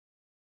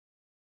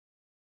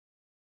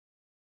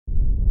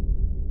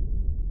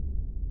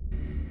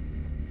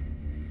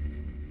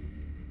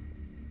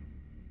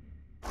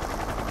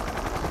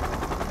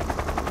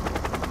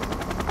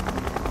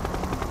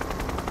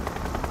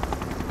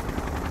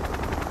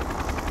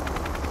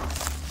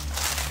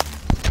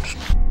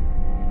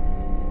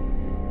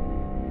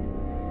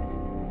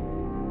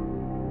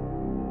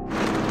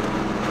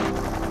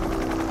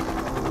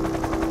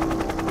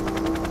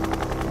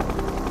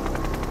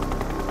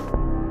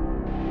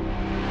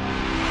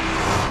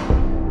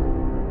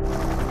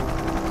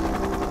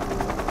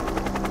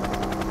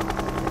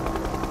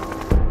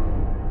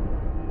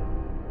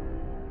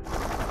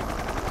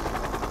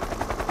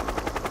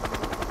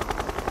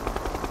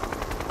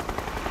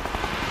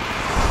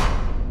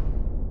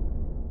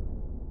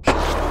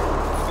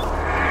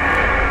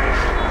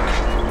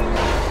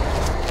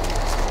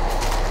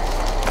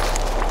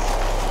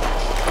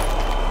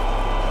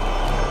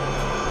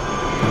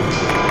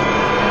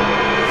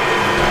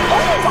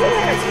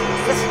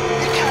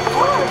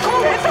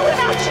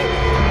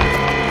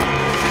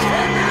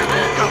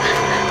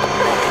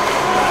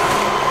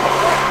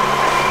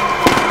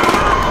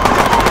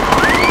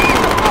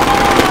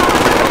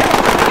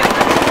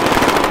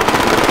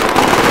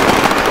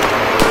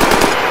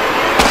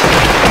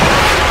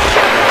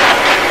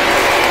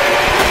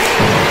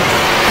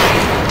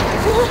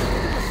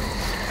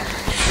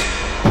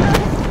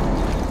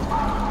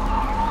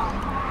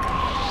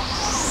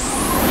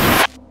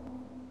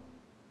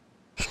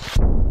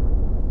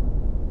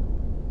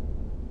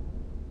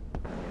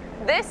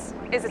This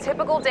is a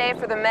typical day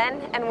for the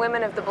men and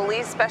women of the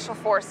Belize Special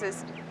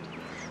Forces.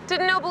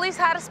 Didn't know Belize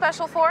had a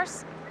special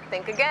force?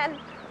 Think again.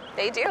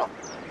 They do.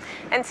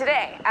 And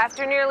today,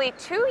 after nearly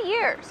 2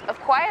 years of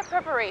quiet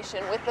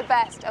preparation with the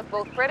best of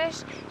both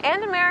British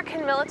and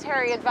American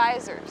military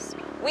advisors,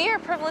 we are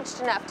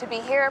privileged enough to be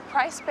here at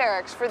Price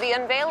Barracks for the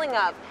unveiling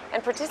of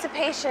and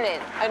participation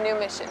in a new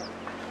mission.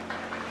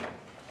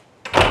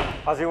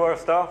 As you were,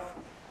 staff.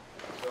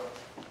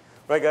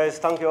 Right, guys,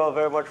 thank you all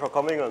very much for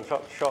coming on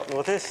short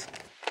notice.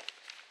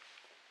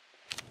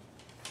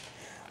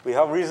 We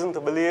have reason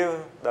to believe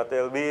that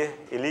there will be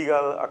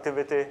illegal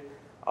activity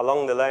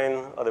along the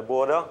line of the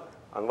border,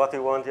 and what we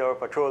want your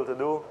patrol to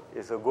do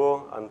is to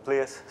go and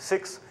place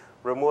 6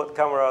 remote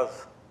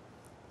cameras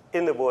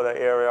in the border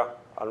area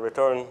and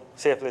return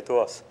safely to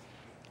us.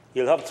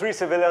 You'll have 3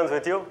 civilians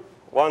with you.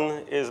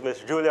 One is Miss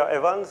Julia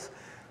Evans.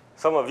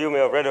 Some of you may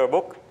have read her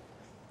book.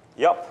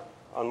 Yap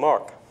and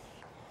Mark.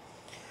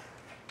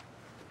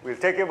 We'll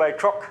take you by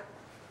truck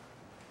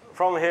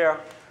from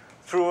here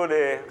through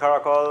the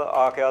Caracol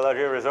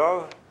Archaeology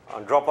Reserve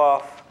and drop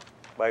off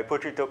by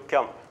Puchituk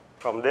Camp.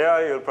 From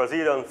there, you'll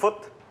proceed on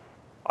foot.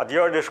 At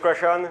your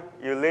discretion,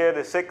 you lay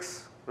the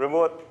 6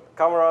 remote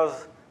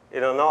cameras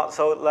in a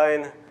north-south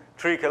line,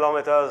 3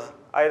 kilometers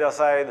either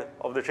side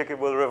of the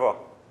Chiquibull River.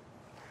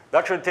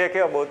 That should take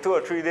you about 2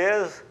 or 3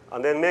 days,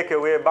 and then make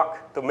your way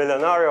back to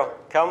Millonario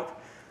Camp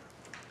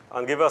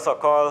and give us a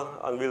call,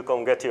 and we'll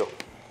come get you.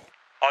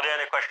 Are there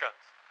any questions?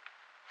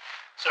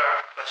 Sir,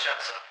 question,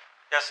 sir.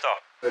 Yes, sir.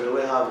 Do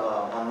we have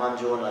unmanned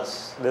drone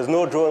as? There's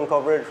no drone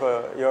coverage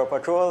for your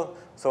patrol,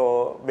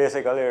 so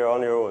basically you're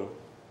on your own.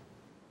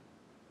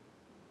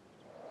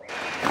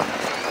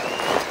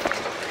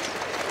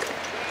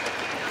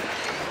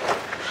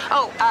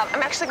 Oh,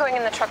 I'm actually going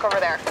in the truck over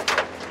there.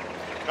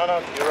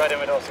 No, you're riding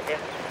with us, okay?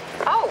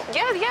 Oh,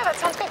 yeah, that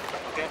sounds good.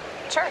 Okay.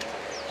 Sure.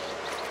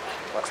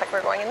 Looks like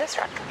we're going in this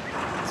truck.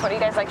 So what do you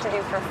guys like to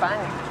do for fun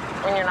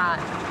when you're not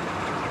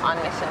on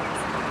missions?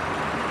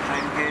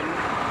 Drinking?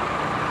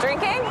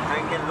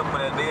 Drinking, look for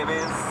the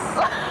babies,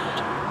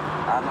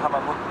 and have a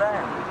good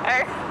time.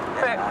 Yeah.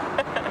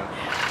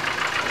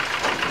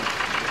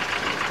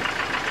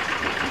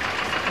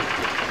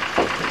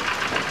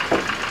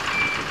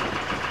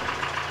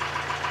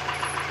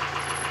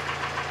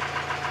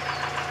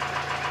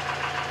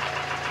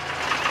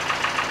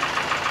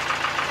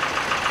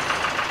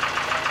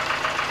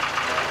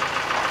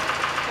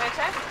 Can I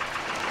check?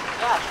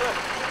 Yeah, sure.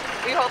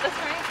 Will you hold this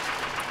for me?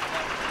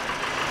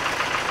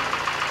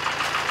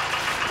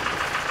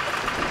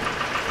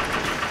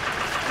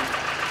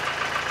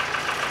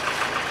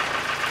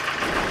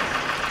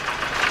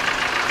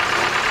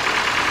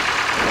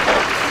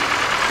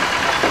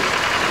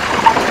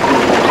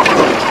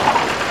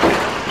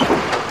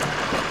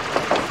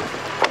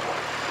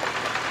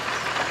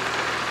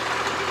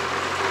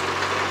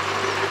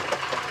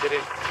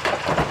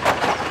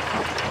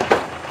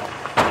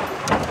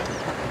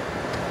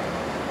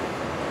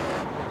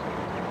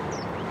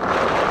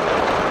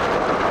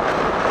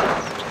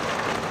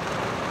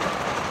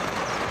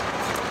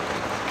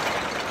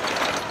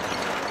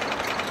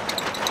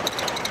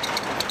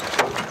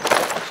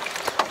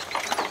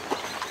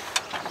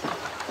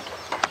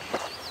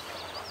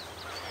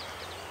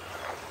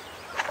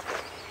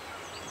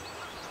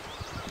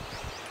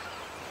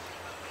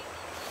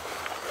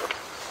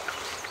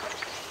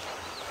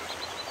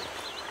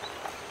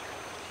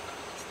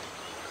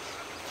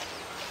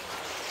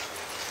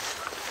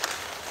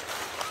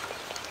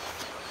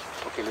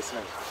 Okay, listen.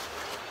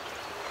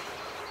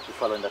 You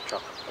follow in that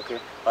truck, okay?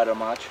 Other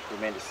march,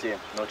 remain the same,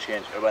 no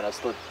change. Everyone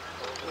understood?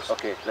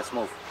 Okay, let's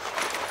move.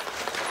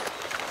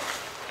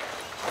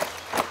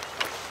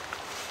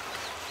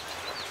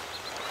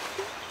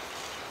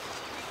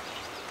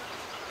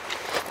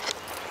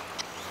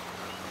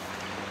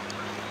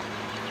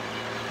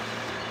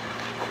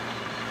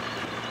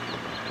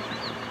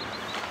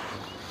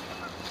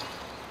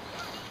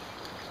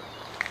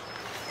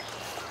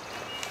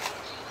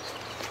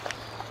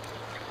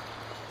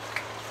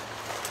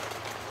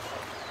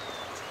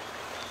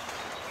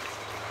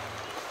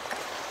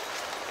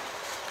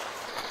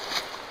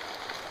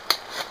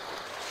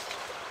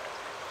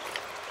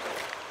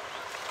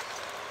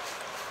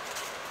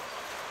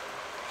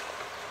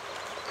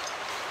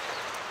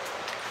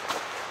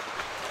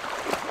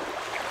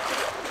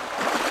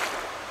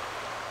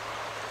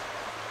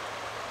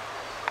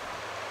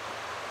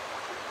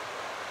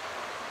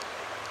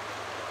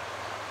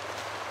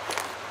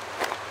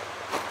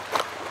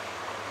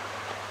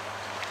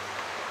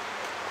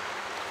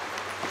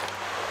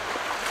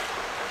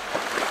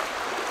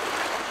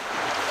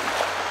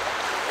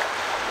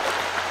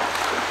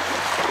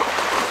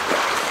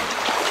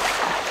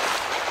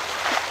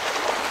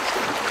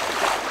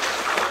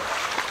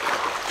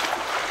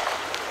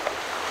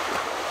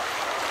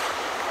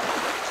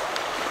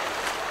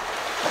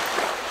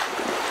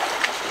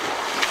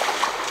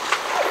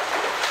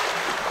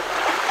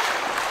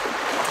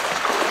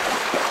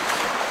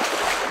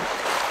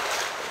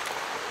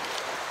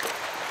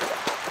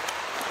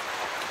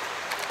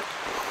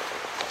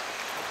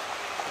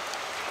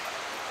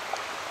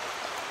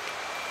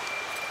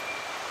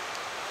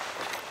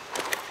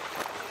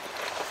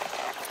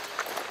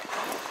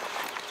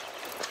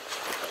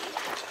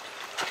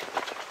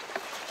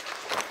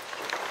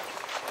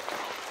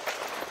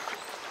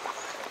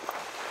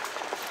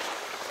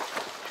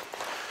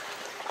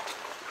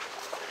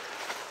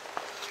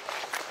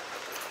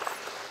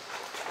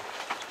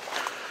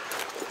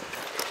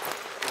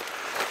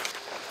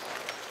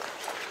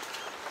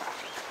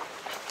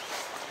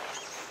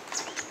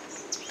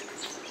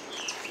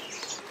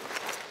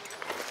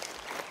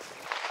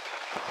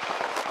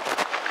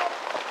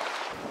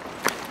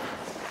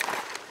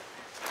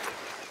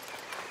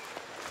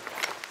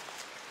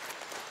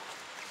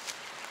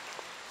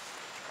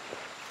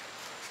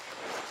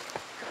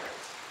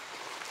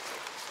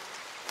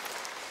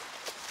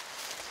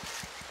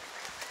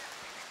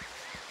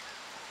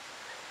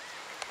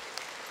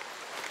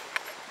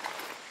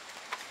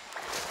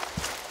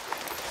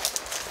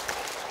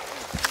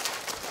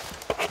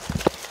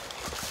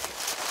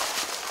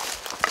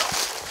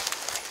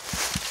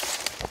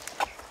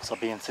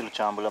 Sabihin sila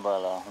chambula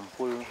bala,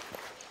 humpul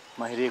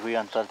mahiri ko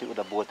yan talti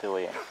uda bote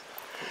way.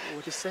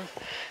 What did he say?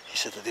 He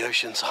said that the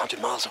ocean's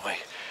 100 miles away.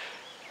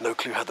 No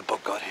clue how the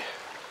boat got here.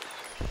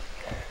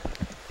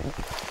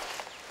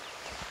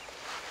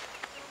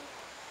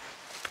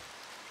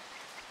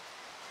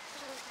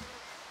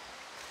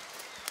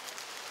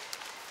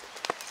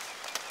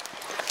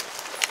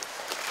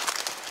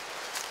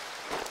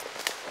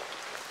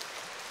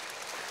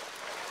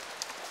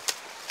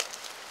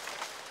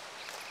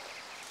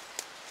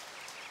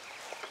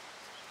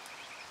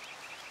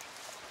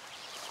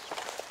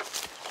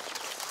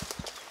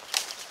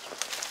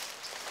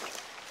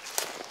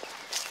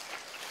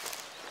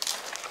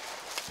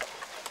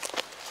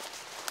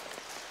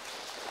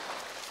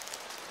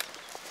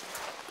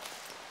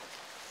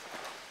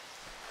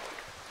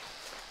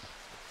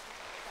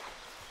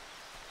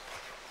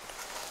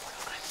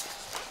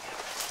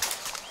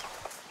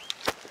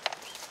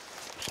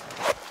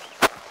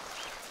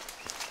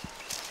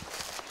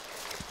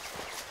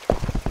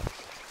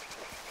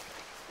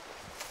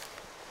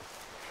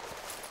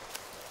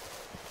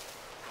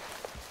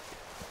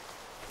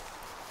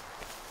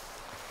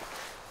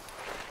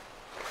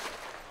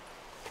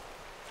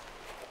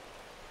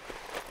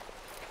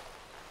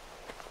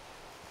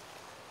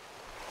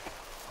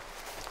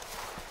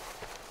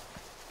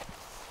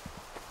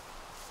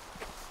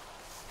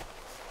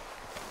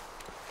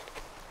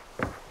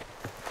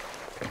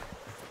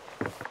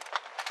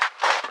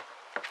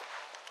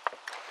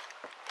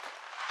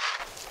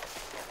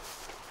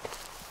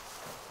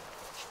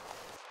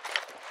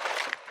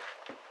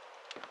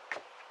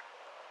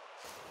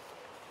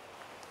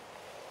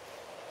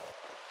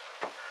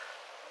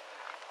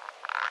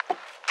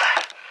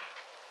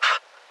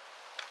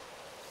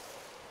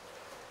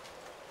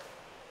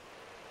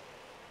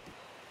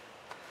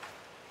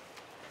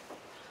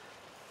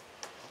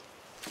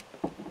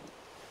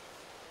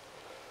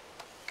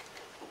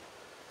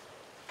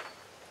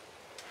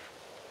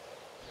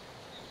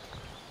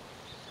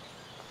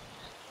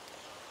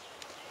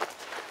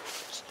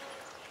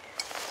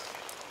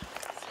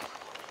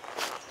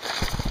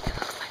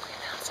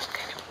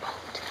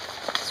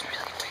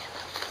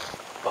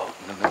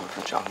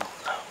 Jungle.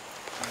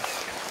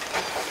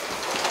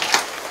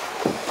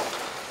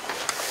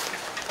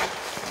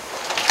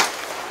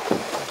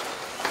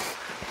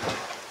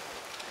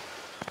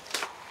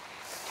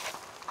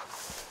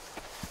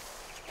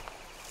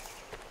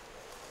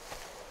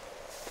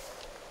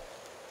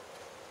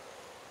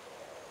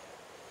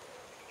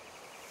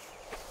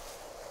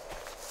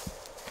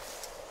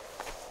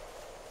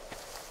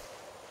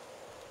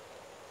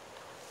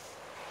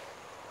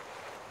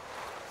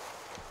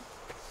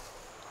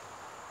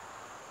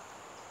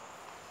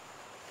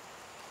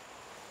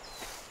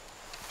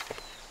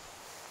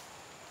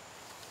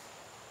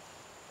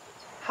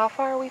 How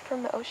far are we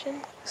from the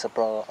ocean? It's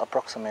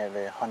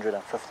approximately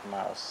 150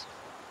 miles.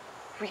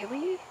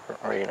 Really?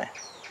 Really.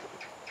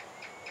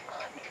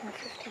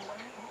 150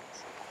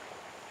 miles?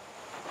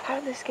 How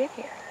did this get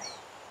here?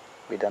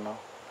 We don't know.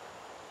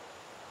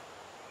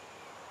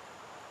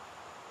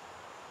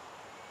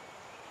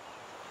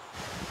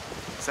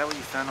 Is that what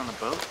you found on the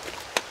boat?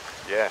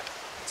 Yeah,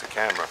 it's a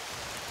camera.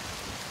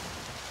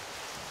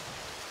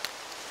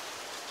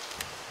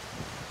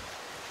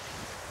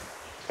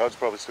 Code's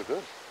probably still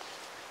good.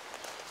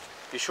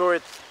 You sure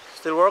it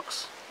still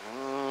works?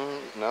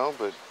 No,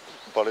 but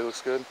body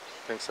looks good.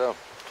 Think so.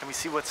 Can we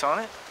see what's on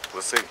it?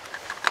 We'll see.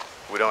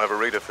 We don't have a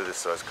reader for this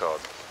size card.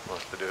 We'll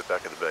have to do it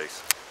back at the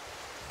base.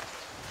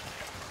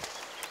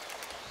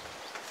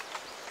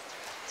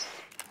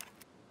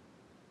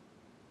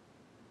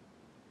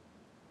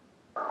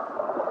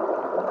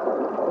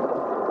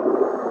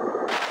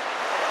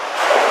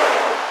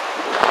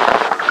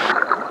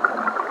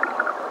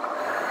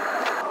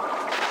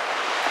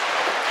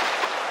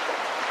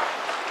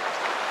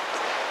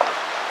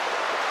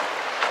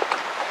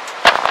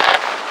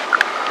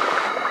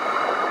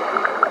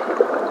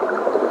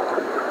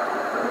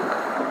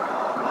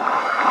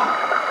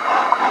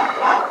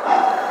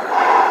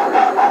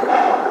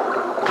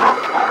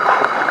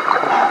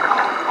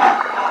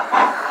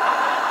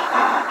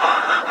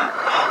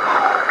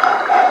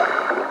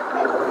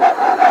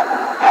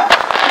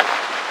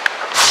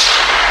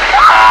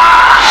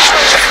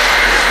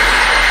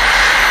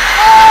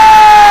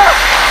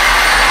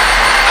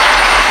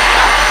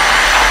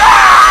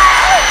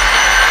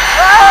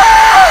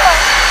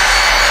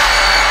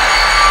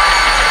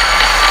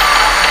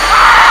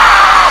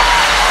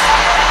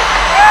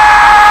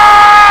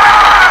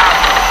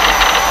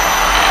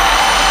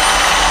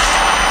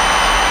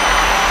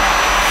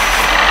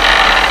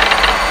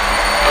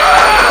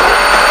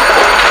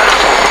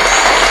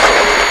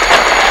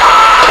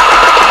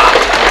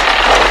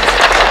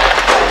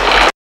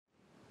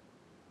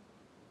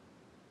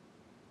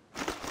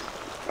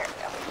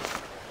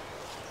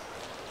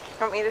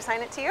 Want me to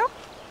sign it to you?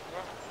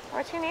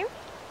 What's your name?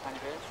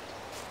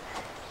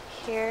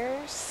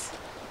 Here's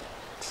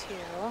to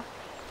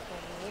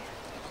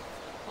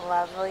a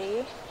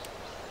lovely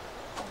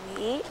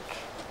week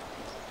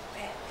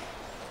with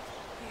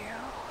you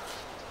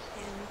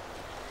in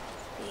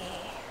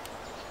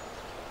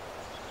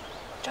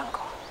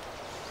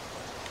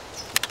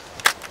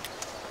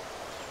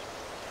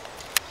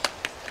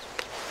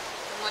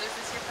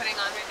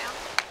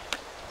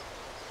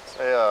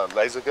Hey,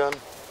 laser gun?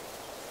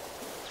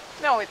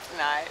 No, it's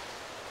not.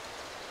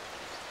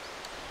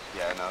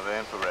 Yeah, no,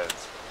 they're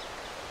infrareds.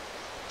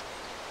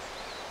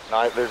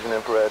 Night vision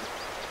infrared.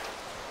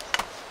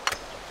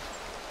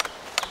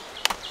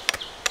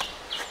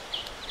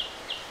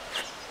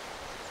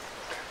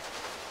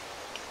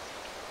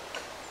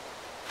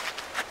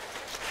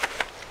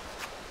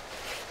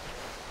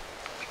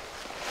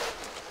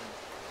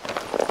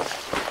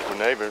 Your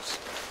neighbors.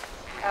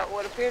 That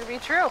would appear to be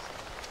true.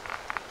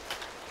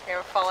 You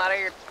ever fall out of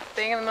your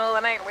thing in the middle of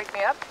the night and wake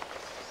me up?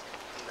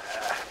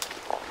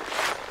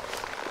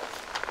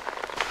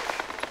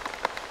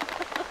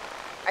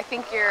 I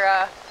think your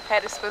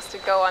head is supposed to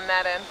go on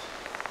that end.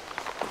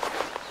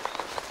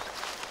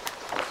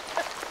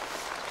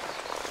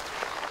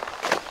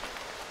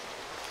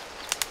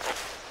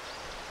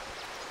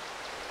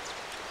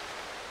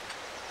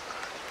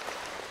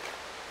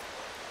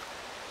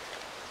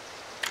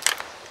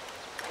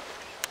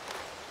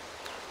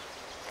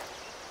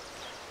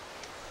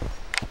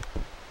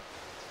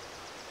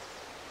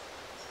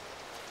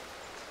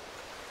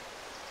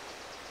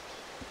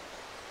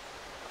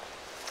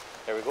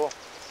 There we go.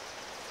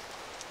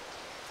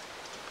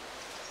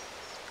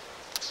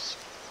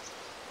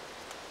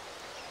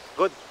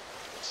 Good. Good.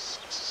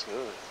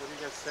 What are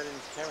you guys setting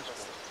these cameras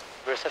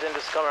for? We're setting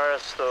these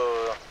cameras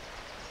to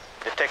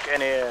detect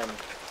any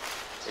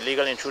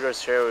illegal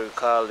intruders here. We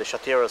call the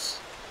chateros.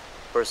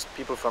 First,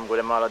 people from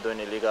Guatemala doing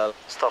illegal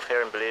stuff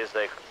here in Belize,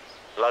 like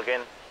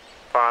logging,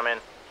 farming.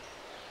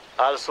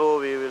 Also,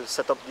 we will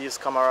set up these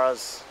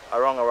cameras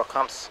around our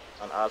camps,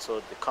 and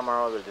also the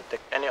camera will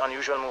detect any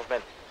unusual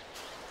movement.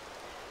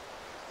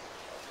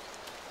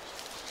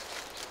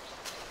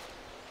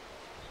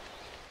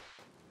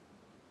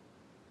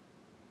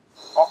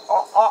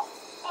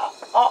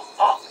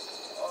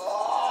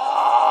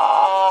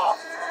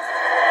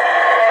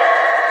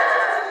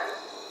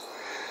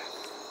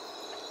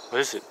 What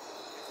is it?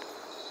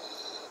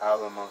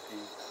 Howler monkey.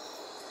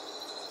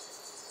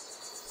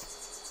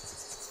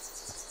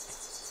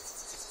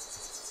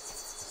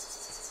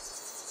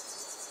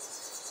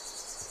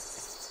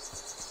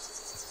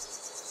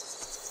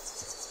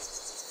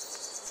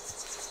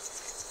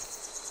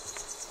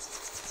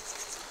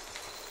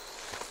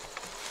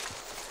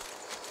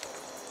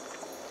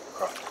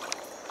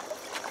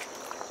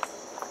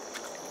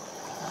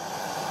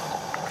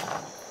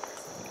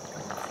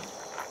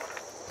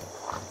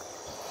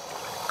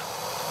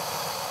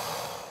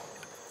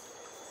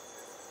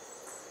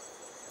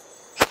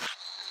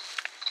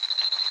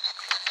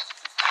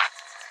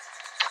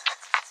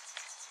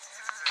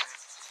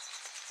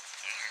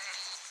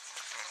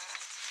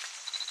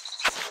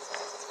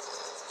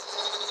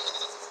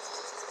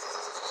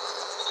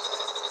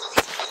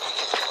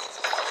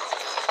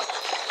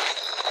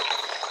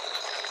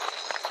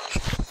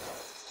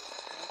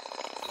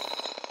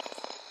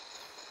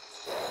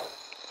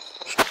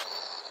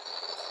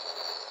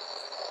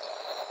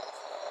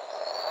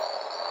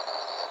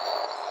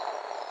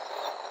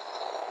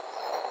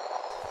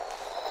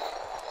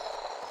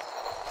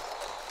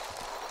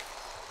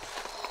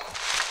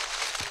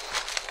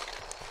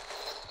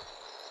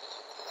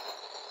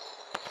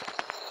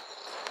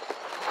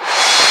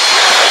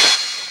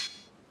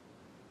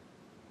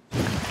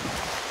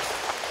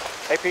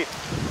 Hey, Pete.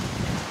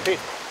 Pete,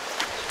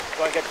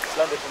 go and get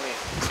Slender for me.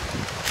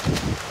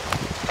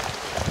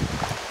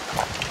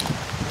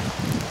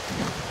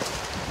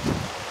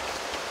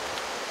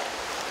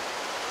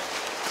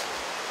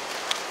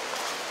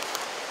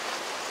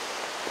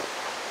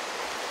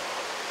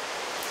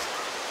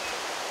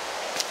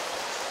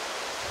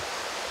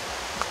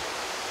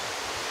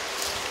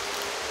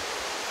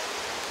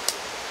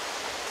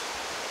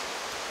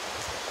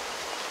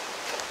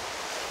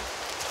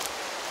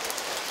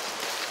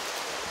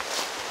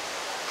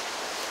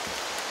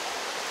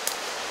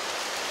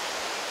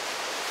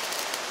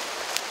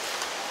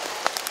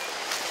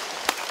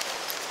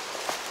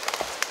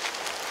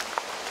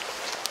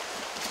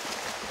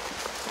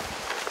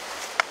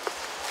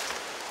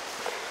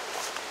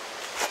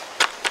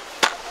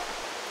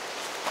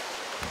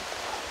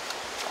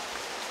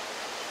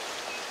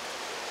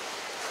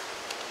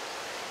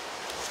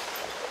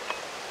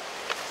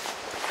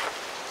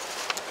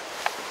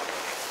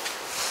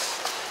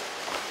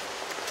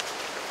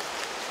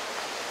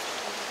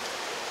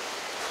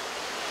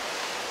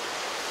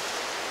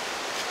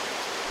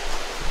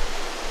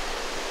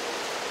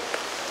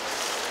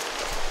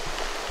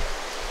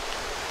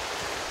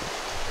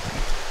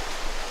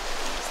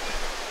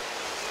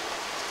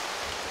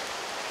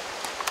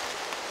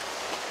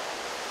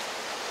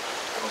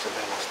 He wasn't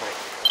there last night.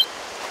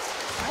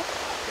 What?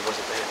 He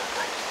wasn't there that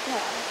night. No.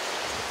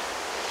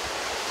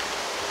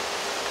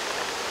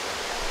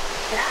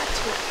 It had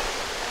to.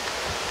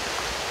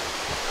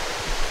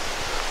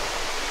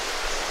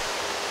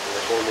 And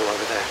there's one more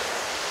over there.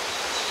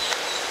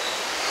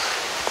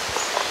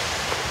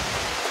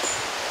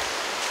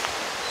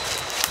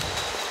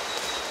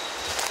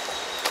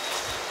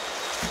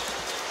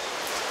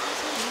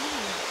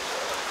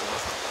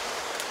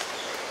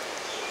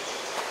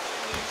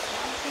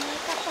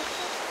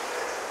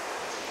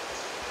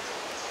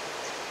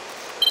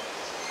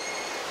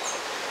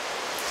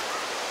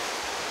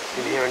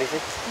 hear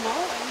anything? No, I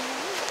mean,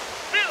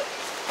 Phil!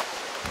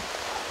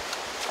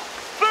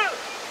 Phil!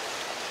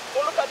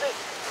 Oh, look at this!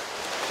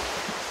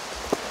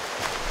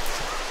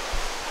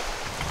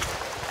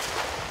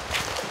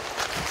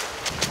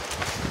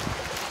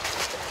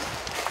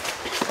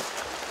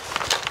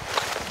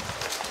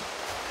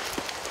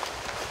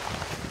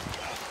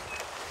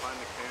 Find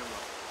the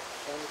camera.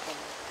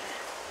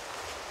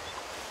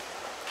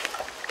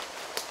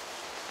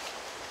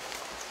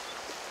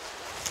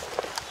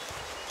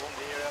 Boom,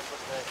 the area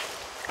was there.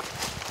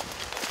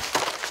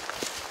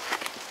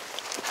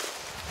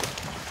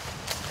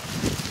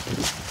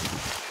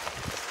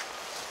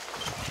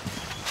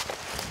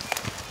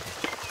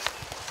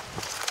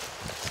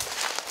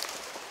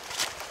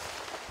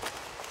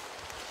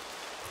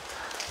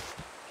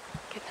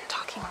 get them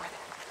talking over there.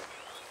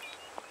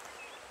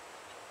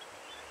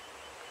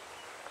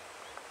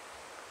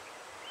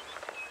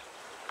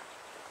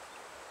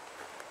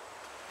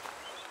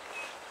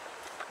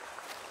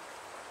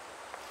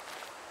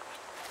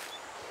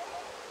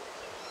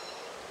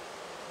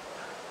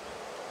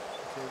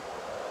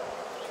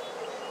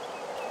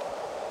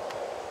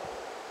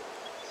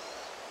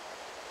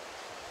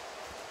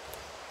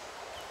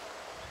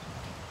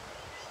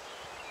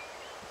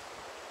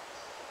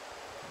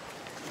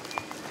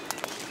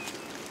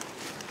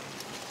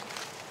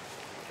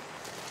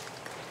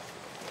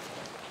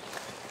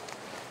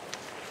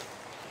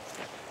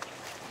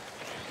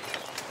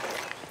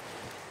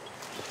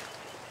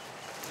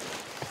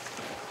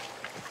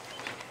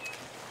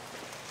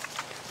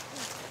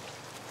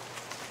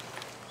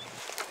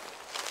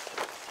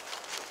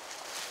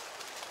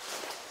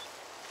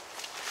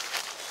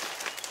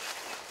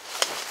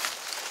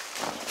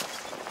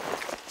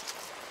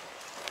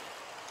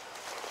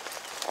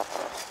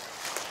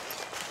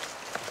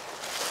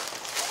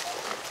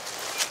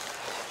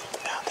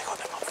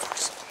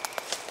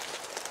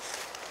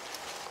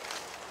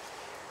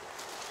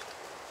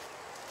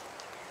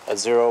 At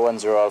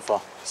 010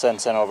 Alpha. Send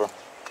over.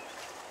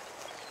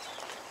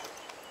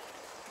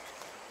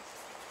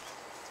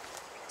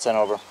 Send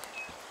over.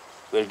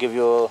 We'll give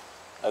you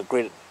a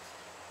grid.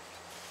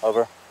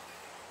 Over.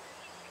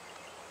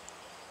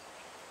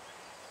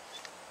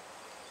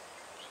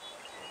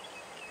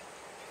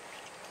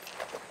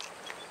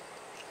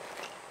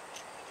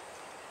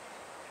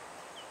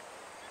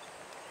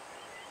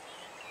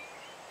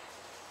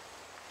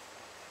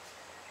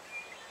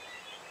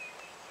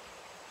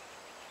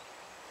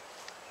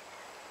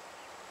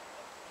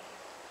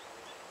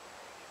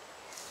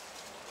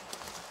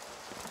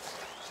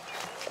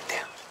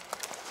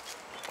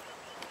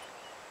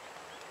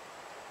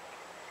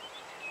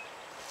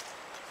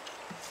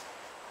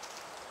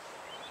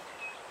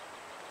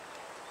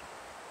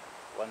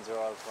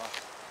 Zero Alpha.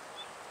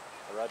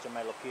 Roger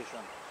my location.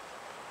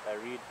 I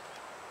read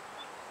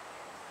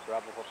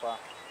Bravo Papa,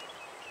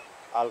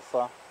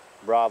 Alpha,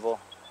 Bravo,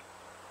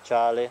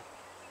 Charlie,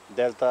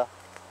 Delta,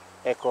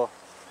 Echo,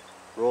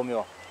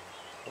 Romeo.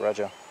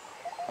 Roger.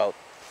 Out.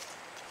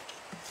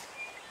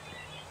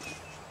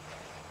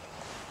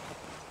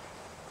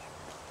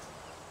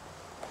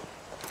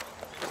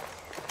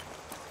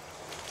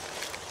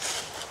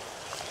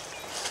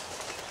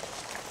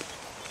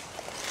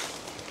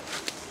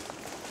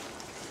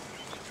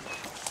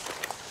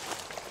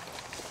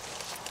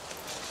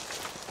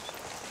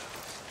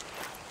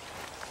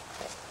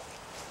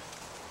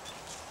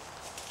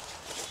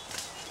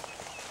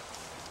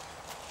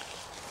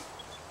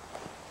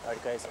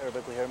 Alright guys,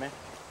 everybody can hear me?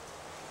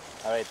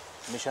 Alright,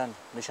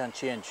 mission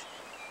change.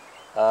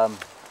 I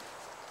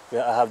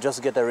have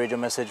just get a radio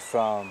message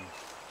from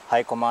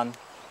High Command.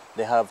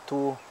 They have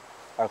 2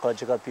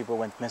 archaeological people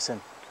went missing.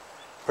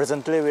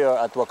 Presently we are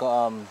at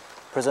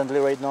presently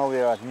right now we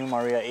are at New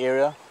Maria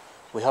area.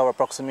 We have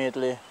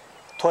approximately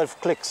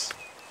 12 clicks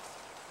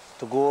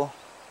to go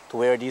to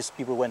where these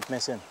people went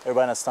missing.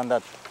 Everybody understand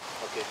that?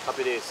 Okay,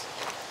 happy days.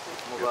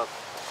 Move up.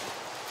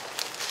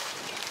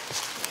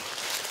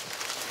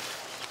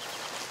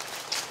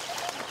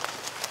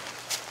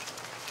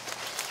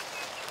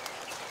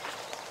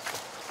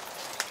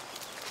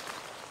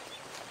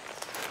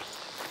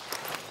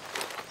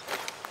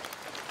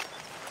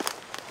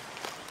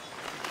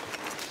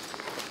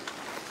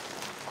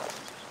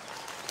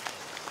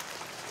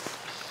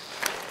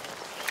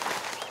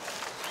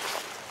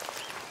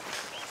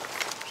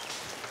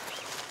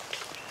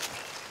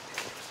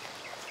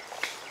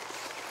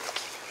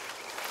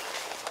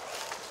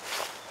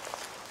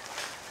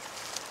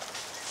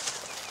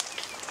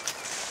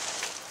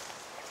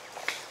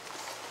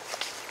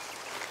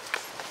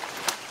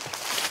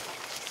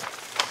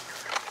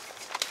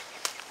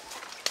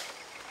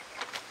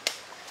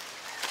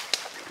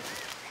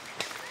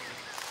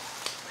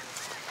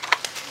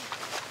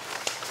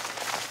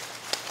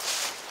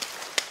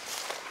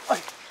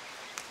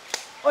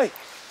 Oi!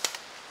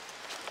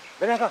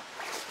 Ven acá.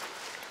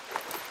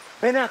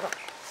 Ven acá.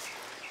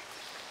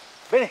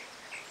 Ven.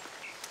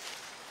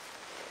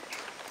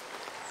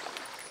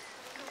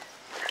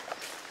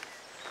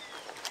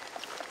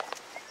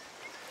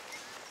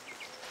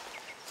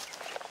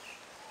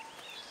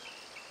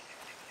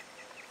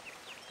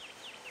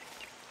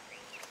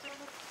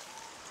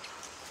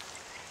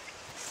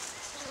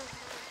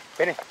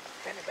 Ven.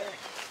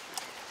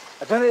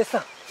 ¿A dónde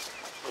está?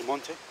 El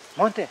monte.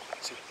 ¿Monte?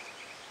 Sí.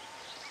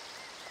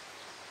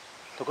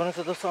 ¿Tú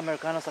conoces dos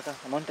americanos acá,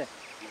 a Monte?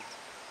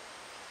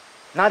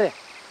 Nadie.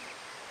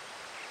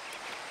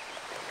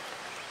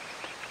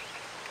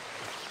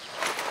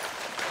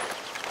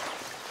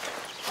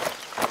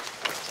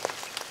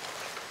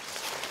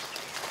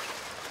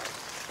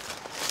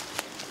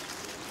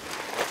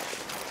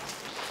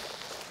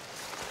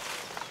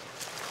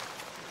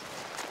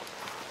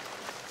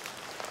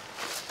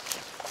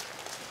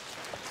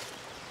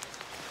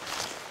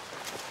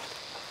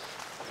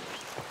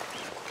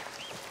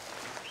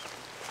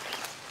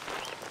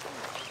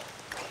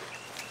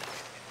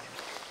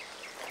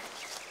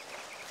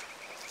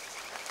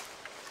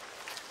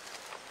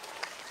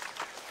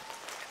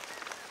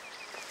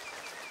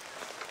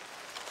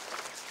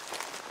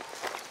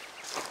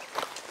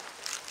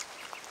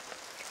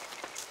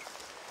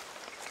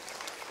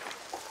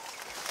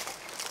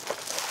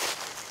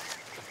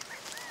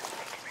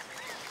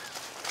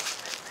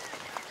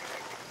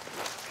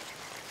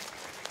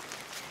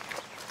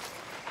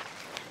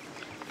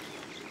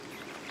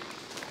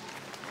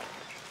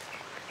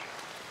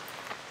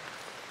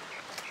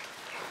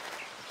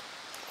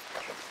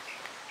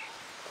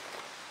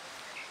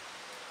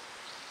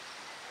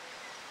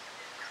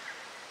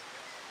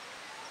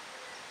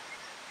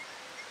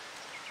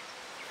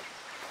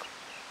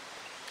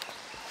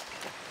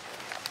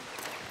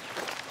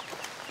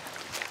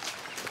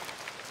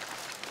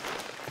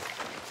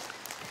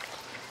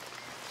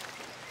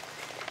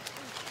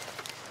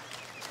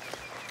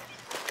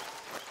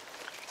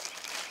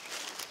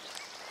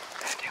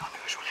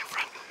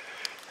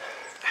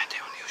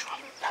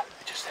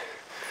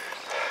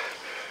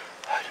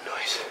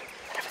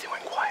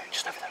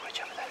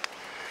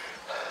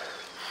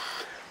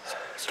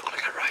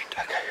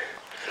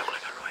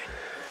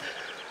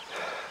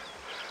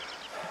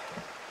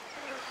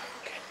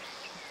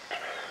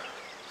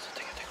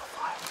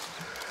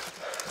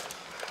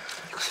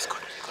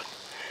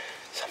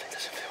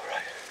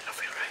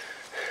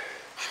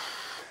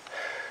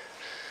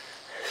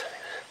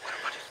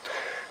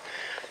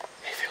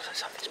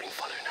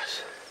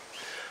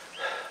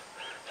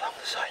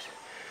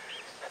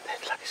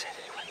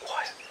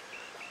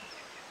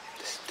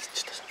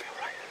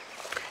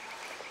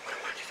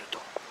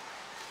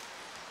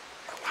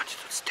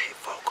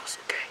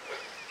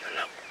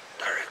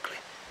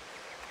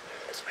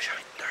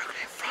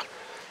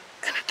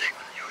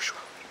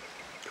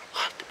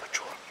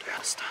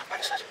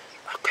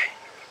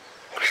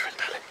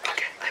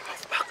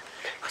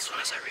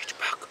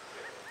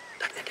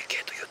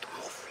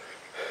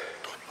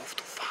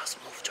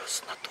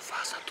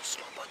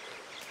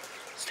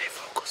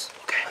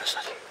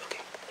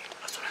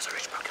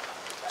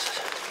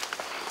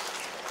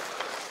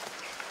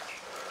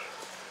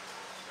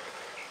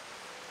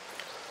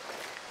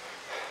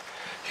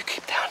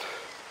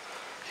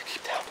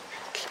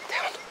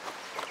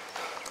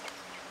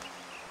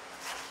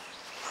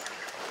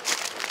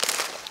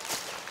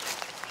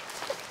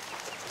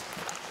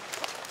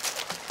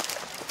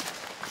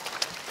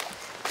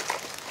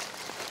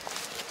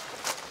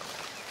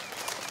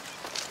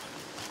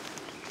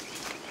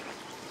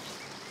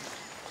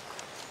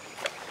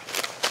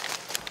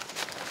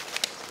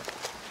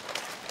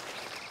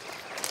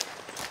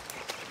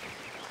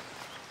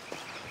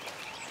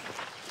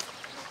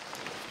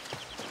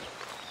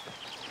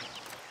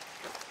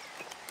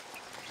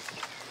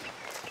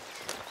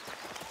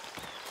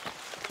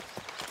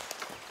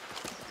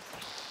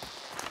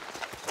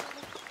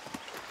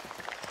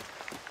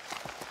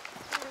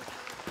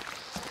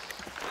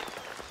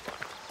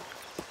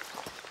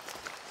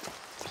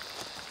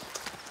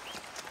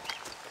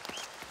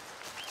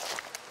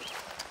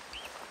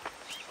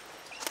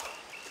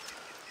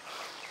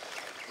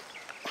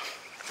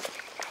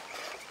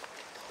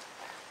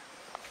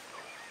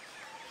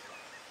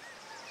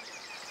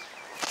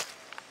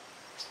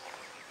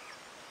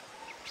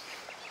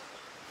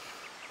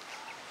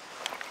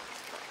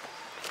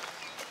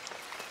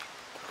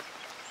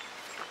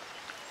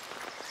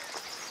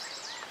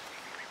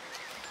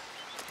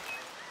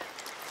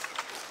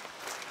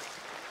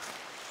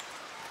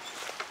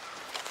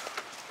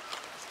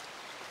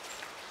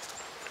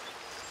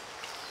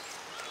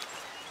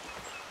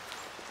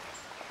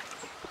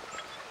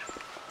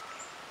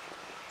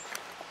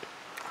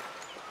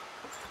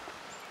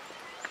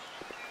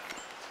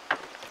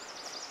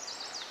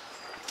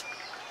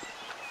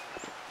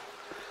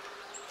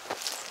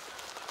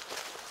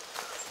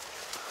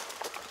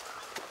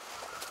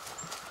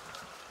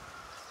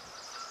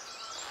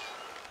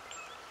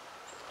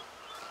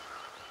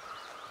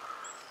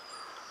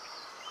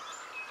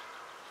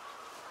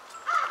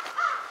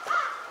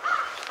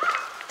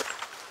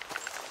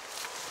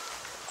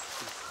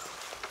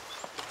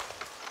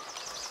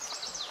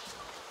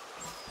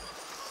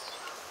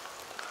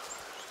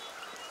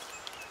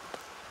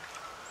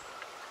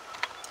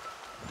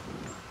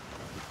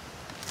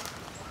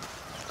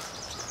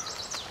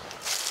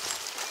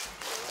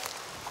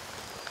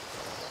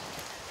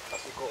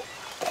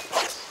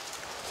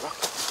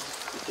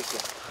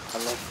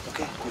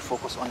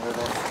 What's on your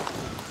leg?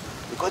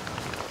 You good?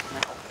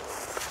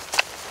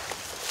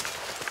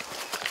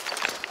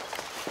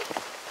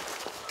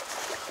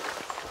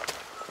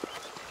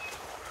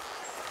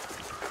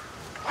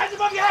 Hands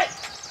above your head!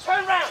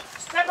 Turn round!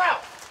 Step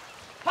out!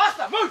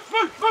 Faster! Move!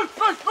 Move! Move!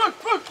 Move! Move!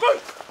 Move!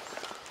 Move!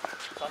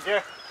 Stand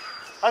here.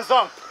 Hands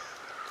down.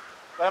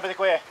 Wala ba di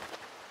kuya?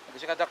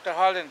 Kasi ka Dr.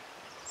 Holden.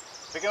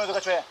 Bigyan mo ito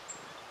ka chuya.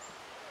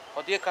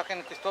 O di ka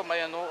kin Kristo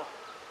may ano.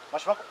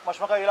 Mas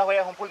makailang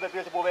kuya humpul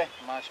bebil ti bube.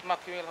 Mas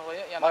makimil ho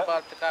ya. Yan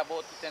ba ka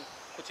buot ten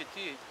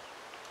kuchiti.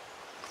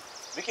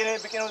 Bikin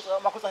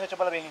makusa sa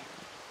chabalabi.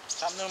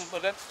 Sanong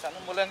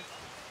bulan.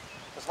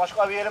 Mas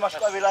masuk awil lah,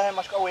 masuk awil.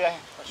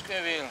 Mas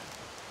kewil.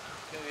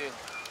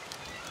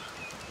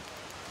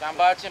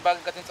 Tambal chin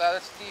bag katin sa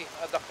sti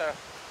Dr.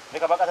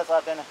 Deka baka sa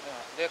atin.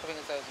 Deka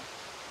pingin sa.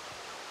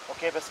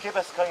 Okay, bes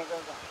kain.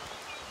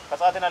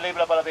 Sa atin na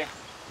label pala be.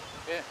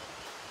 Okay.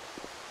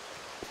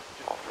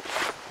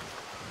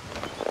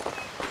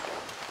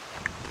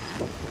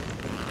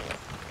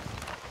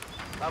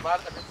 Tambal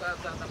katin sa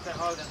Dr.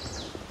 Holden.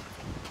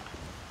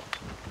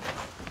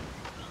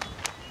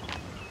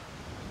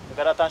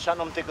 Nagaratan siya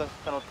nung tig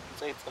kanot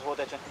sa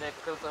hotel siya.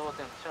 Deka sa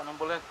hotel. Sanong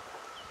bulan.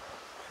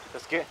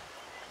 Beski.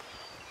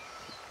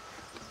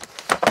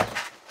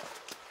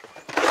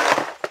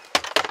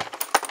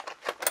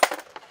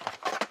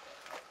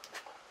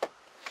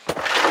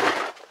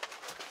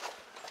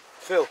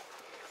 Phil.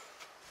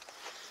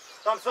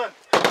 Thompson.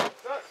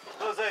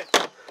 Jose.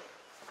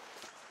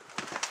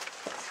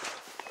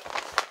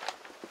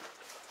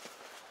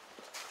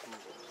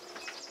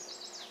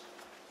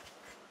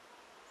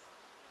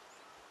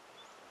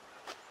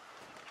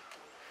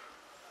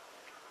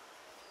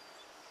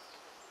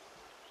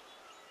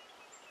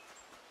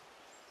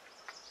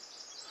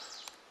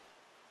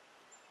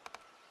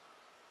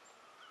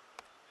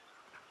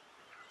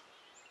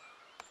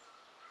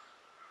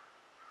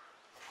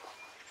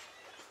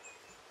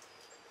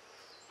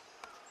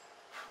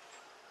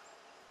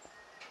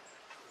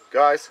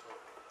 Guys,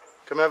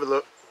 come have a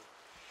look.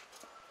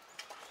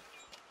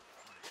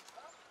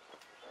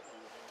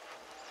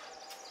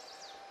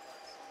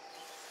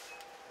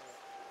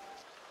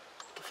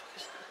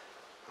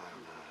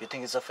 You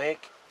think it's a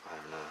fake? I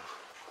don't know.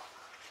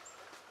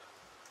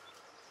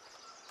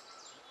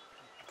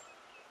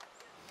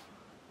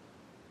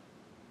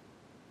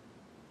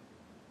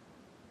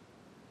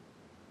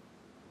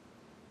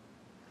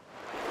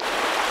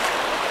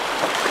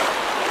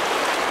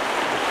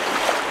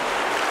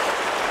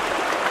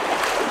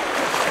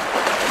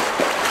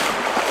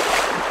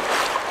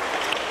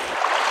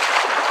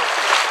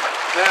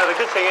 Now, the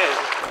good thing is,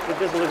 it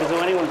doesn't look as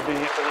though anyone's been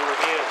here for a number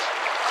of years.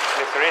 And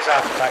if there is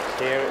artifacts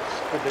here, it's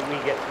good that we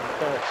get to them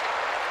first.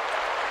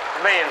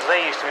 The Mayans,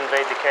 they used to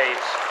invade the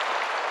caves,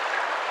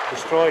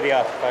 destroy the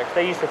artifacts.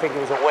 They used to think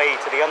it was a way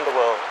to the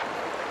underworld.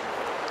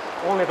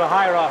 Only the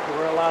hierarchy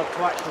were allowed to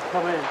actually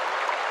come in.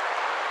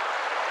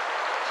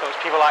 So it's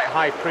people like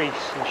high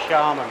priests and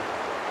shaman.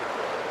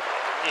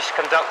 Used to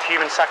conduct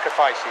human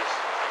sacrifices,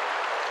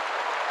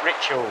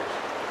 rituals.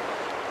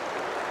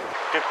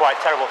 Do quite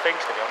terrible things,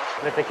 to be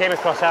honest. And if they came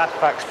across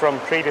artifacts from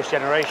previous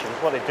generations,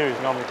 what they do is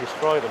normally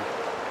destroy them.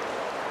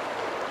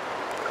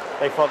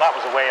 They thought that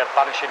was a way of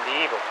banishing the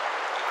evil.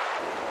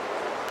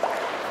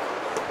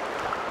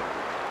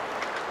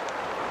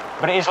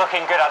 But it is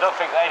looking good. I don't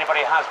think that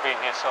anybody has been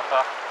here so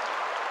far.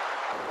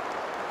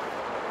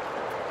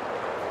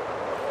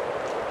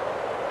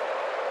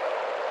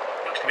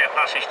 Looks to be a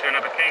passage to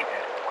another cave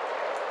here.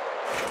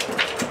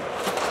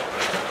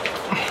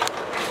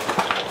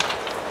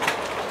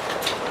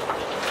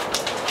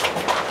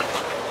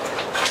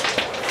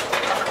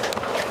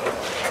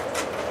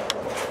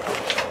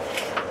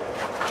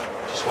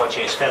 Watch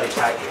it, it's fairly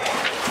tight here.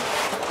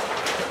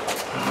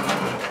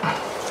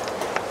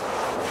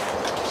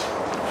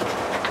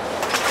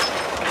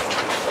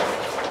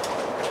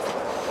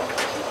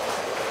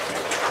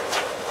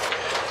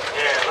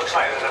 Yeah, it looks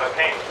like there's another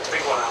cave. There's a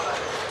big one out there.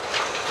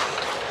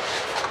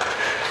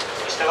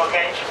 You still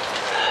okay?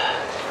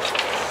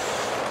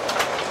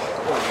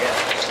 Oh, yeah.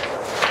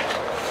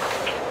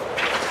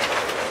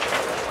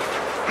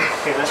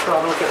 Okay, let's go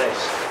have a look at this.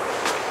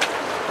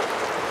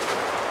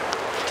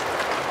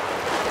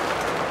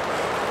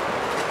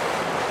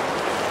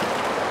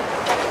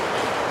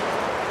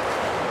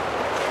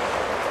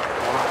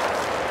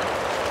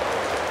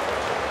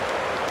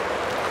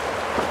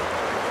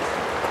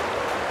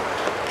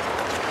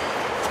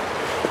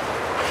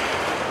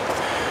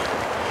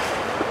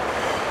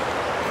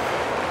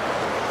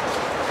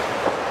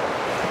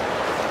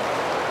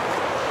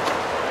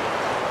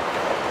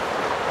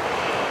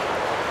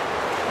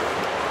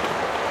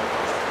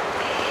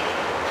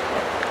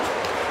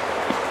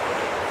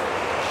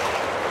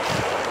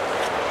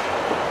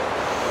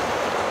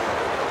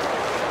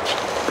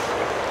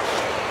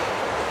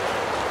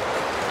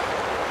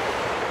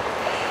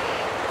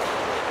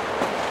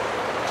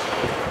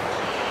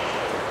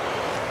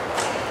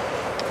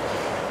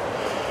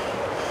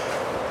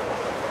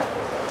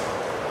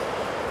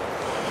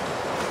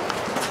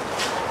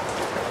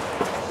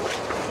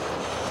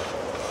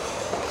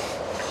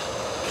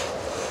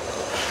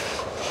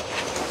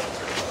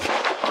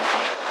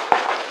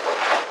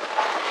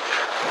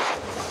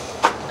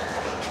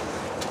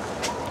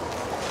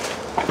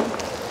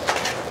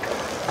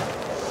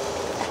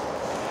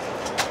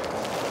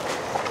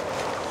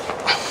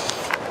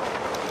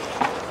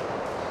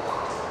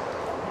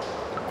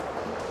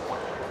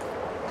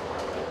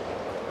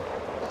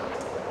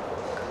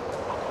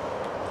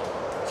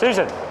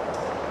 Susan,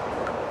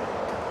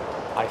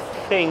 I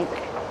think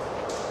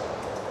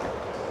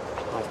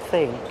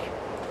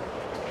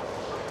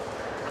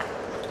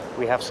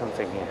we have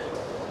something here.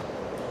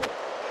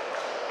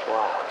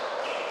 Wow.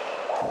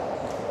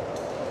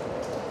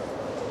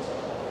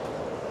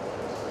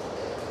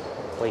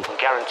 We can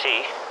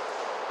guarantee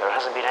there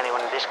hasn't been anyone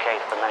in this cave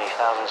for many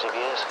thousands of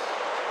years.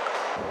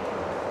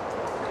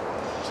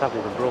 Sadly,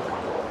 they're broken.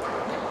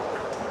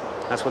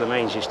 That's what the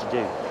mains used to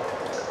do.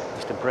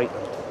 Used to break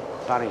them,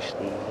 banish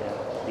the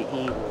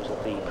evils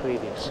of the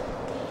previous.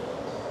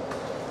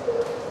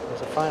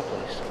 There's a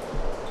fireplace.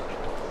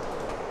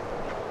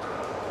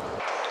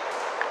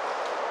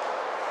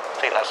 I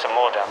think that's some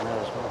more down there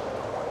as well.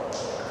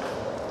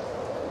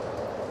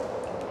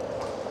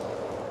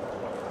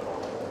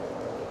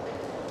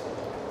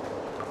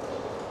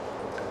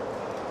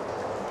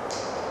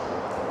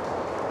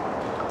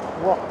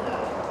 What?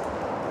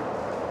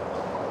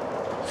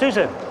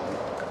 Susan,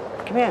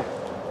 come here.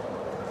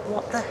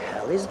 What the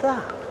hell is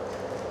that?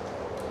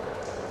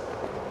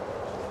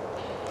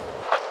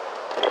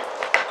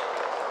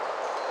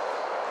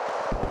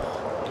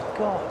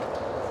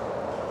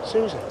 God.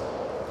 Susan.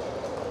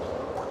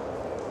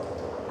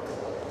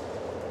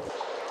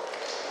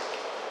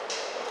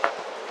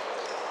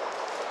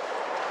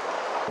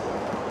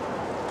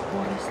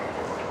 What is that?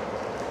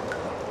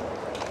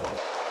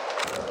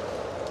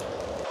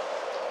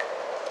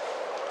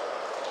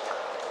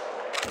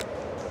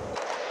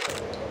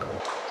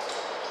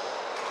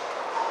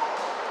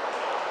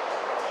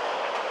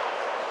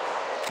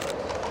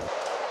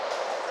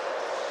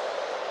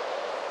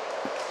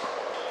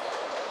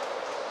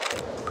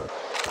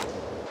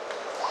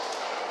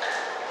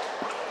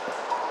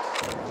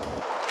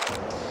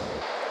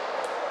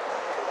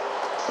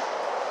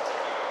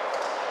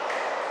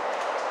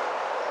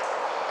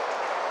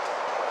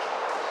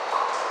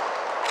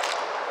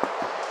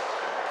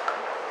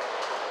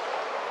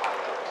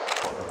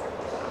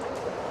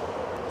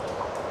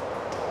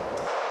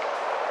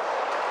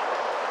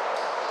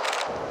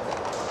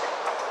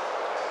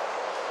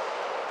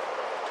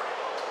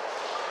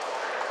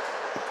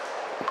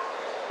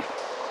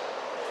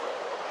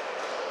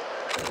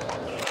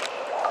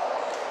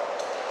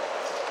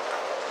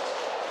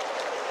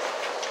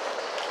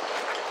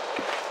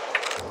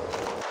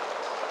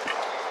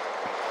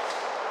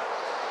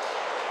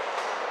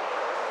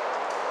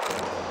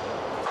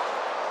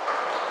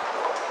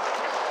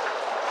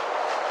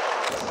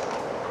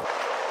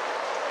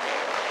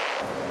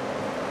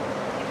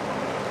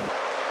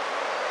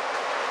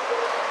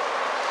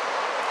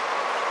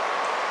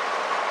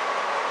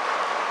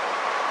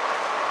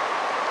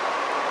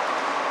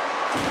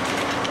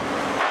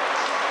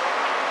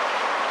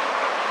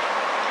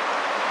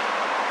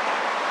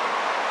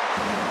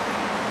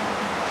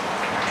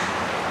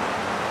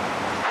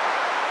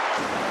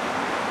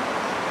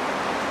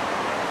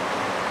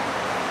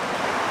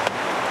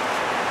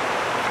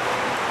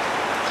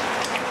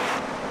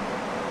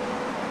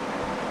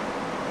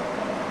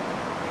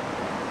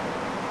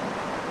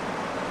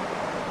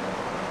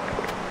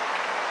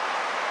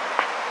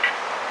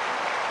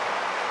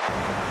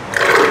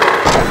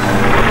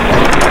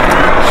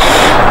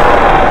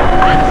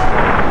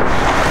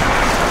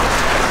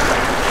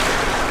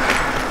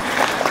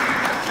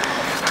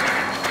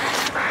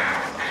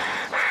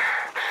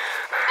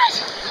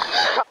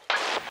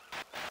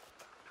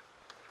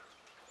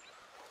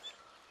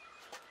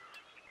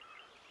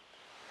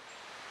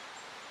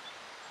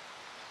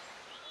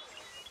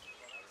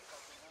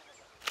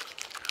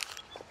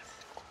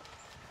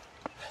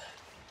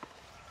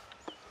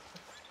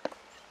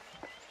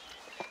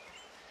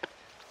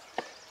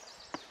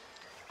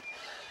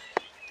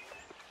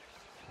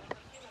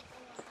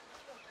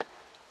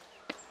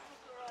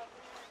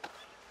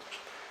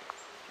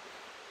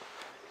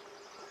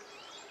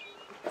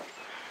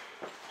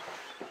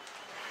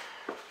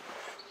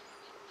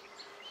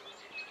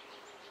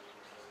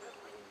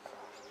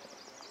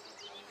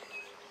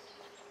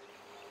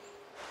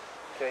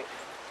 Okay.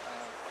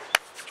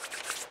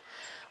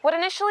 What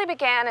initially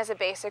began as a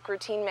basic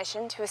routine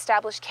mission to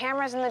establish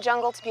cameras in the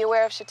jungle to be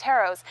aware of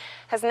chateros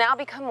has now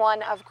become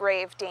one of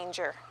grave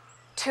danger.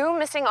 2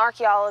 missing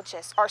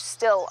archaeologists are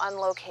still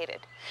unlocated.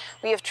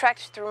 We have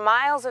trekked through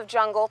miles of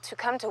jungle to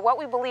come to what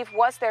we believe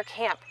was their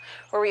camp,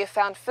 where we have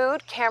found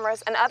food,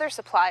 cameras, and other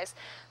supplies,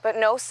 but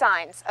no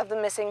signs of the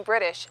missing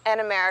British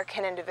and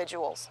American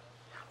individuals.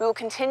 We will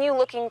continue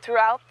looking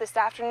throughout this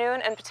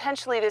afternoon and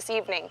potentially this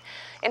evening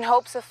in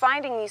hopes of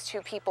finding these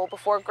 2 people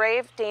before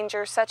grave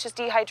danger such as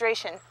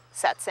dehydration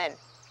sets in.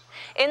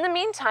 In the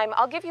meantime,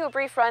 I'll give you a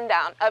brief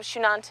rundown of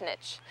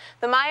Xunantunich,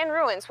 the Mayan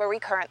ruins where we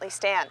currently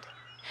stand.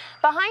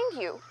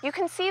 Behind you, you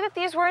can see that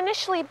these were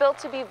initially built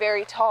to be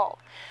very tall.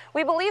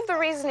 We believe the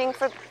reasoning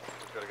for...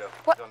 Gotta go.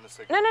 What? Done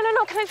the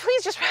No, can I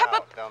please just wrap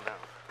up? Down now.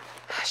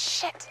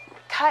 Shit,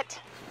 cut.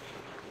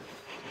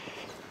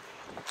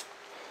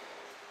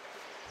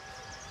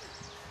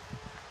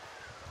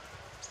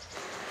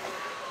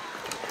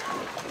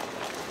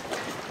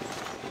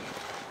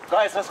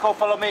 Guys, let's go,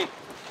 follow me.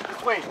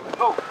 This way,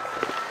 go.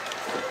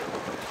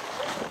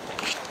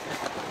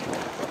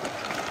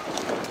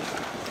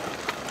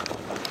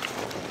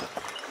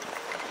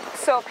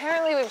 So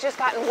apparently we've just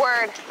gotten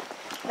word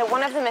that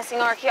one of the missing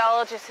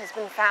archaeologists has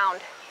been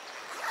found.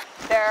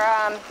 They're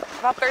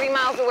about 30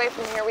 miles away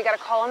from here. We got a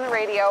call on the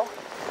radio.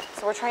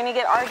 So we're trying to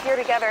get our gear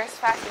together as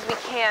fast as we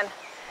can.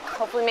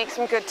 Hopefully make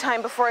some good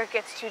time before it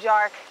gets too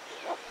dark.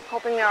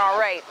 Hoping they're all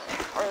right,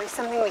 or at least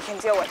something we can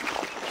deal with.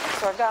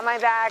 So I've got my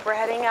bag. We're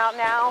heading out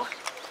now.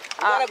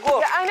 You gotta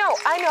go. Yeah,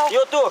 I know.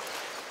 You too.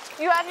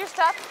 You have your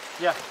stuff?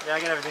 Yeah, I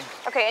got everything.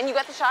 Okay, and you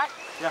got the shot?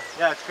 Yeah,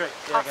 it's great.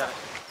 Yeah, awesome. I got it.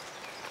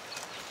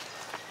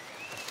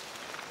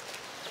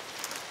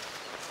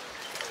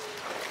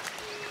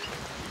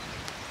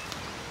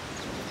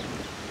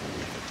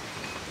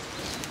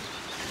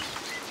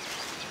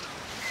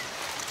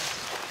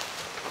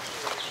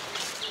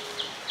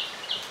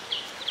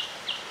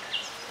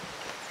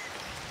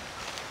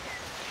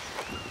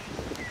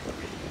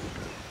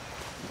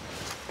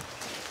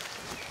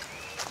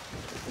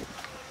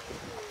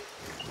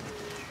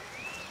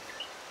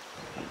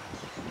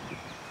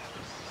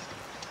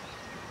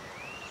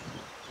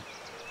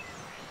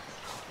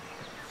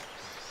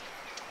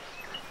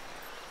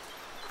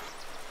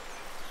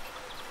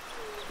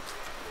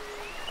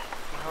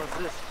 How's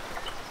this?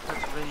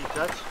 Pennsylvania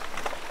Dutch?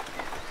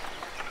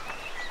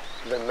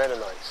 The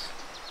Mennonites.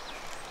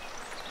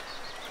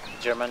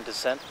 German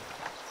descent.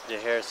 They're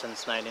here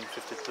since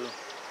 1952.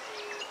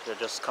 They're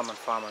just common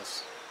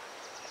farmers.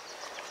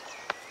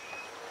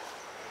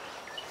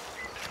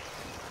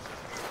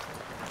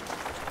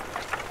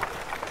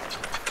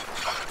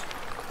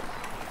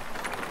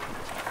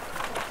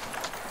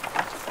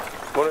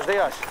 Buenos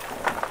días.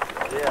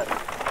 Yeah.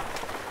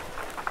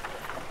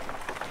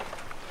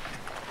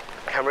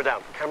 Camera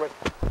down.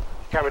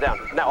 Camera down.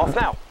 Now, off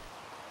now.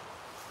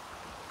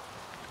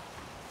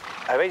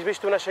 ¿Habéis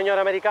visto una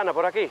señora americana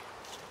por aquí?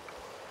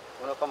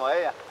 Uno como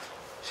ella.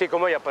 Sí,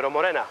 como ella, pero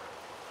morena.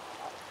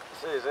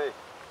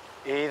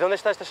 Sí. ¿Y dónde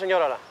está esta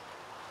señora ahora?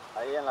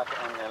 Ahí en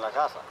la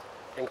casa.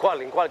 ¿En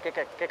cuál?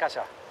 ¿Qué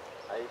casa?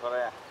 Ahí por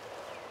allá.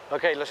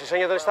 Ok, ¿los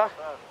enseño dónde está?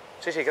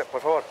 Sí,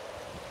 por favor.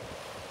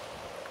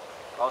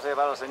 Vamos a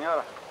llevar a la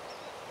señora.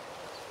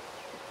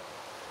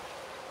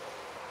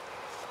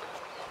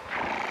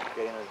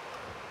 Get in.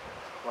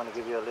 Want to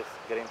give you a lift?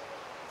 Get in.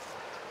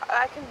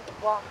 I can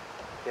walk.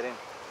 Get in.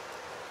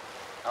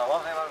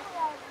 Vamos a llevar.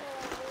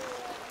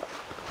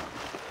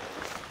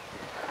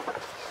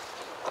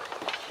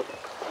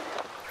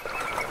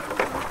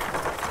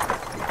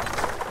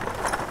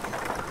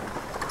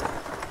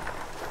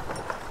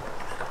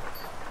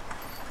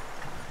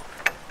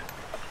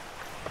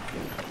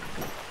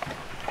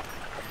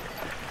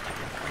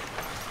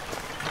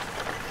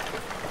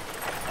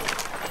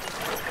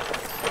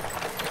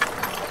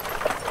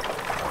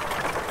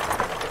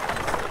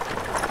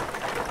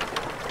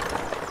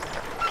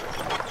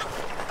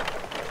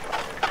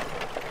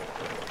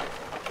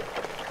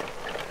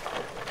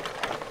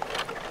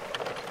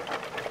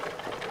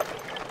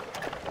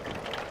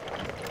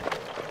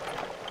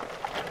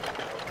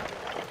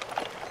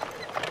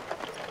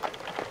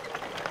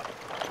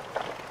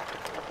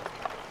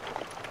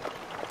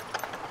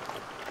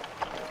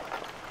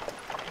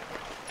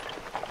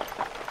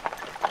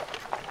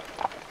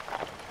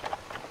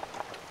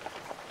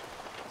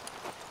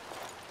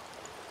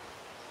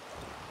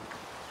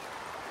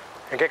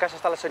 ¿En qué casa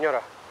está la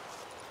señora?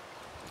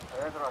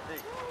 Adentro,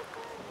 así.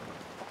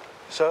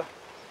 Sir?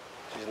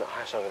 She's in the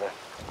house over there.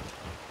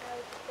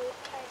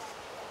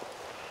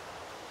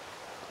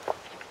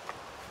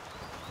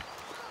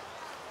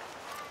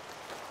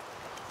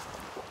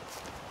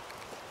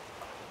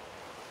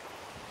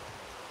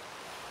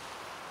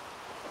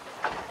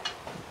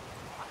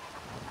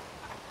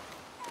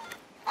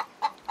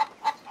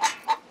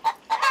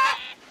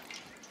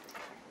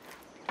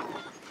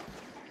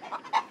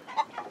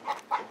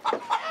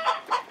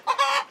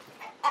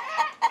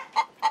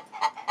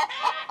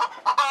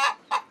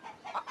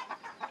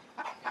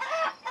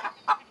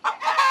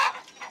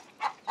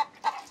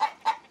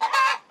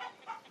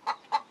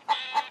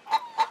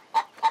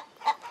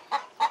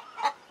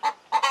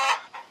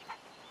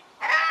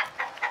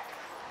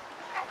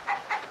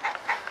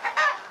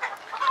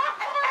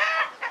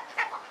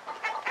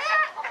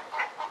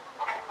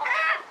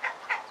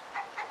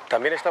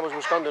 También estamos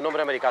buscando un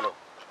hombre americano.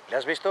 ¿Le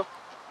has visto?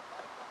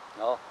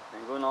 No,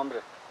 ningún hombre.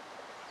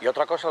 ¿Y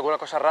otra cosa, alguna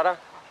cosa rara?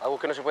 ¿Algo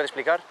que no se puede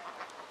explicar?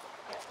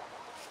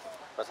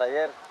 Pues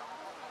ayer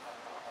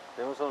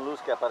vimos una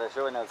luz que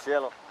apareció en el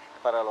cielo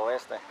para el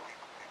oeste.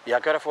 ¿Y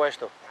a qué hora fue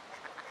esto?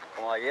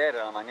 Como ayer,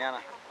 en la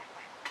mañana.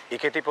 ¿Y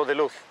qué tipo de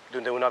luz?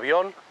 ¿De un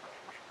avión?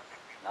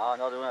 No,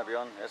 no de un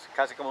avión. Es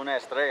casi como una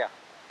estrella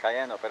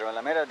cayendo, pero en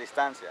la mera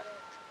distancia.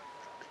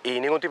 ¿Y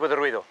ningún tipo de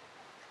ruido?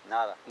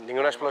 Nada.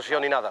 ¿Ninguna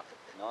explosión ni nada?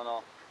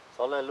 No.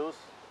 Solo la luz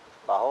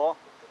bajó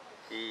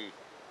y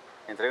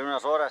entre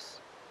unas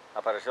horas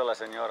apareció la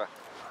señora.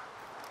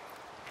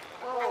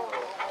 I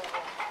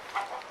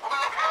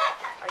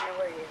know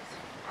where he is.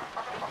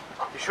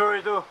 You sure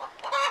you do?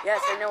 Yes,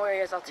 I know where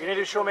he is. I'll take You need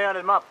to show me on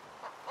the map.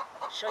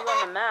 Show you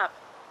on the map.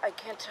 I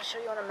can't show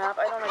you on a map.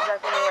 I don't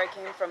exactly know where I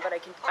came from, but I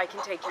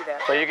can take you there.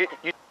 So you...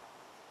 Yeah.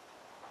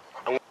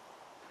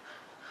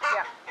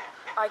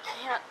 I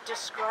can't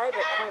describe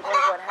it point blank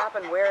what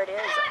happened, where it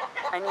is.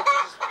 I need to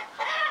just...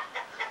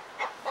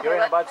 You're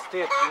in a bad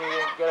state. You need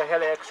to get a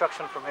heli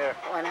extraction from here.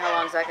 Well, and how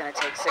long is that going to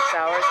take? 6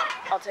 hours?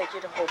 I'll take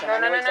you to Hogan.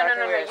 No. You need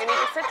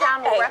to sit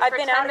down. We'll rest I've for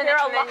been 10 out here minutes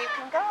a and then you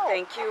can go.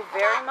 Thank you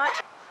very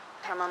much.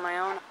 I'm on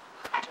my own.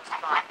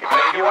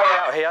 If you wait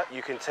out here,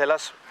 you can tell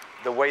us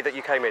the way that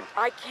you came in.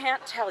 I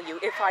can't tell you.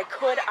 If I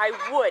could, I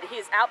would.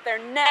 He's out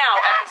there now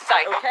at the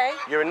site, okay?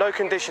 You're in no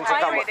condition to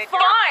come.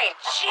 Fine!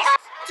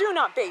 Jesus! Do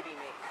not baby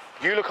me.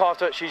 You look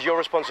after her. She's your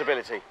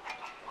responsibility.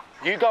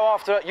 You go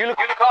after her. You look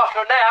after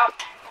her now.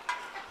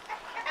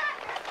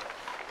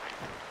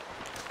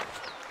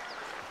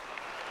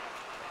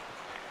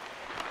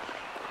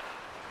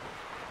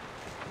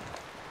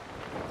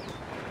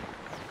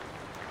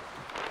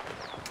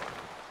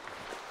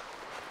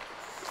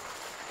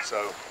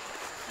 So,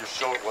 you're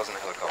sure it wasn't a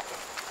helicopter?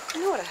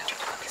 You know what a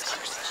helicopter is.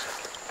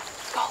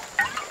 Go.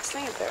 This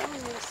thing barely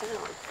made a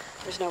sound.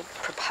 There's no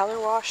propeller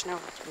wash, no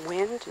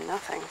wind,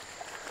 nothing.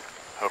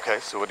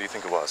 Okay, so what do you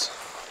think it was?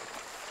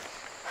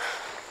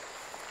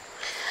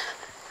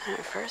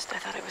 At first, I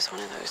thought it was one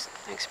of those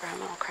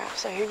experimental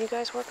crafts I hear you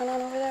guys working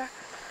on over there.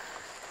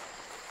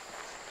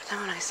 But then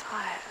when I saw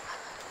it,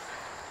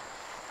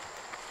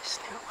 I just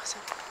knew it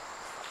wasn't.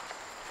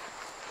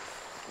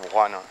 Well,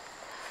 why not?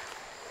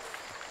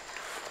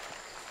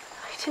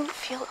 I didn't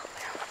feel it.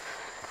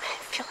 I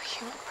didn't feel a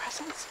human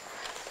presence.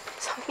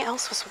 Something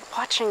else was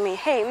watching me.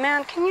 Hey,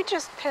 man, can you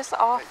just piss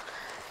off?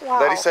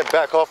 Wow. Lady said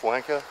back off,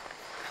 wanker.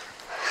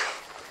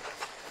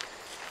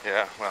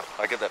 Yeah, well,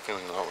 I get that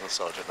feeling a lot when the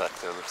sergeant back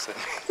there looks at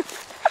me.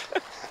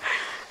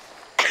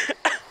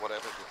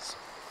 Whatever it is,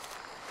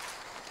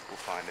 we'll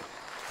find it.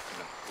 You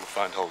know, we'll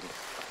find Holden.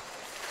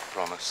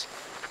 Promise.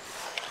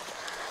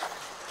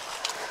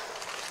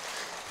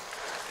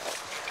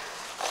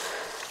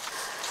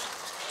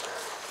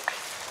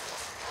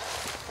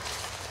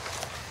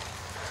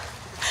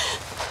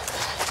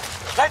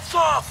 Lights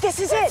off! This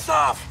is Lights it!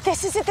 Off.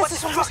 This is it! This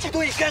is what What you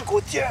do? You can't go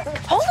there!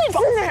 Holden's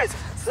in there!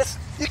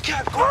 You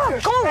can't go Mom, there!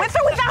 I'm going with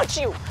or without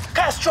you!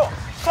 Castro!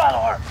 Follow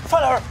her!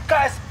 Follow her!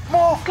 Guys,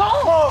 move! Go!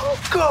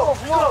 Move! Go!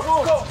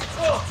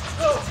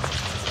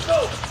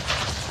 Go!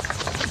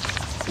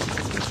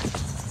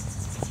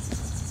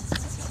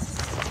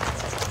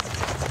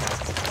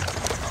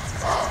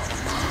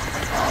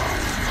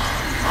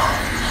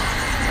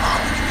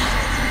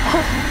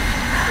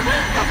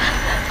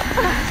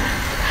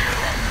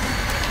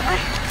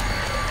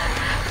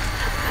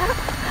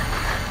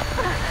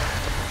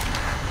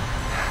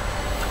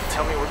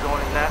 Tell me we're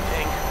going in that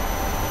thing.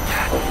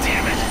 God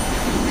damn it.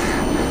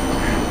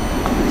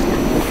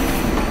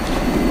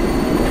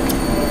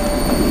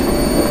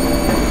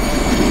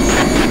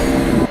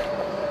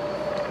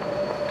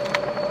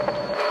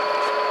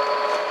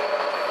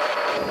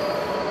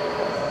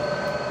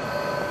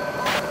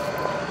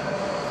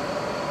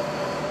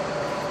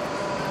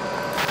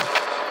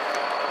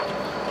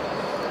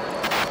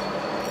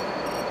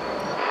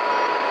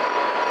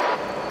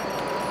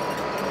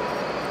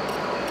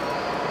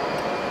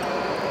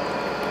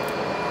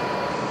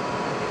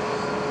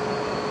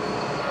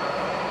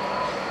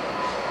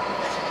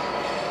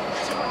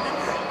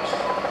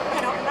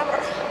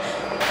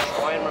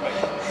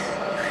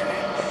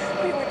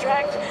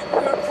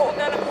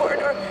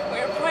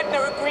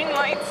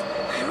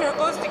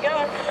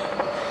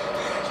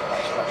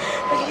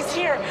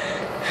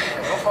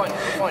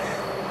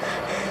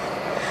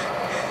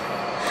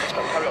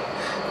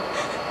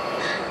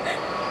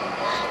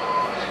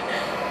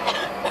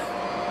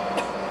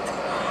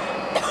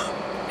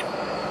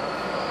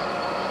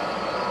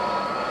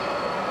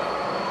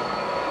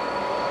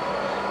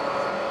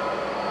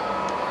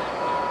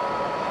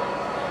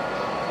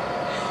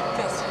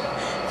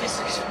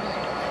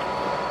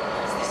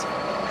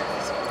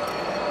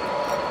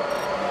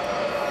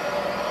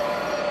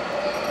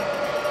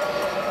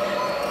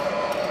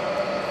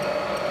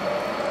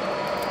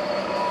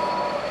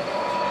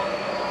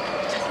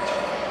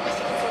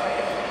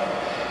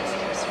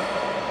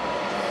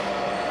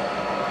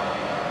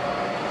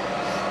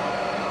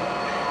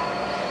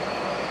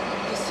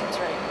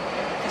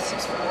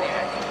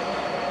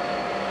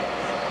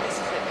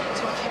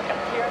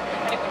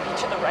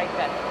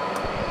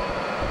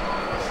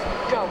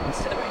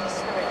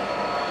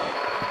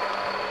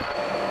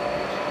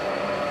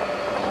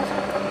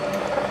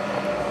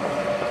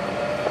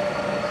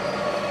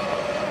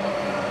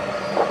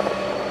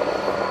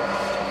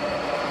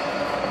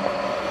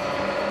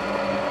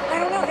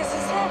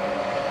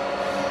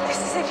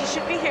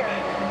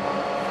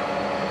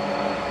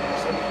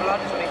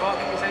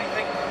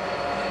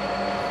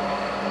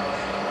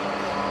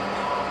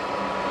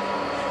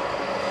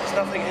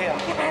 Nothing here.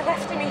 Yeah, but I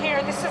left him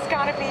here. This has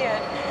got to be it.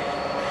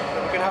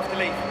 Then we're gonna have to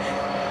leave.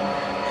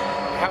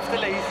 We have to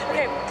leave.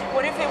 Okay,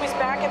 what if it was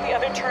back at the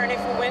other turn? If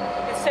we went,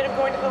 instead of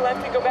going to the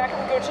left, we go back and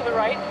we go to the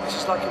right?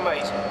 This is like a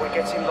maze. We're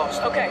getting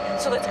lost. Okay,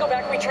 so let's go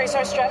back and retrace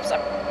our steps.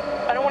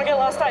 I don't want to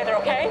get lost either,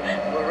 okay?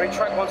 We'll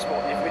retrack once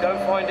more. If we don't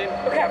find him,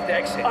 we have to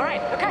exit. All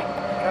right, okay.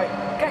 Okay.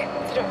 Okay,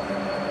 let's do it.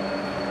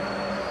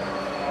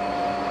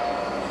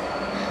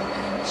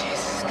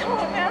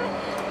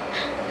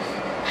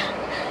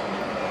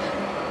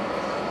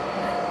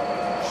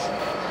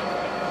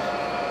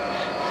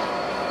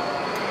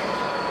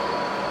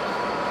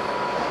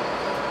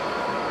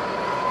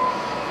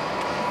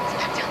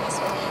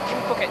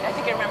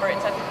 think I remember it.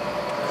 It's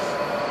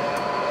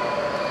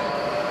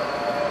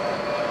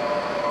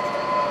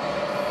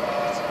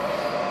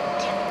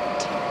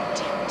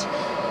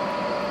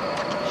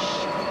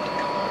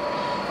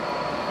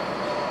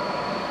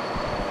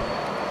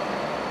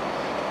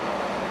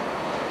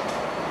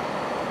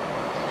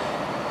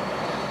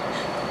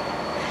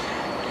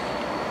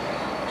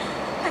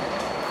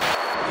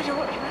I don't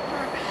remember.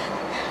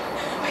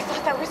 I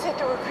thought that was it.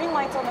 There were green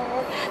lights on the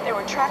road. There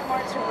were track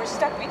marks. We were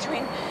stuck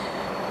between.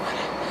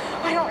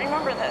 I don't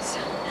remember this.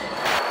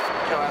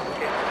 Go out and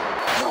get him.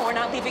 No, we're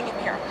not leaving him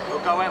here. We'll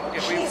go out and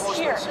get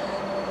reinforcements.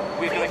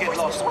 We're going to get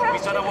lost. We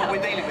don't know what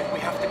we're dealing with. We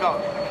have to go.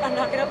 I'm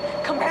not going to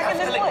come back in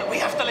this way. We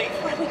have to leave.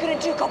 What are we going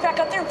to do? Go back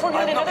up there and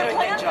formulate another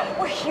plan?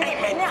 We're here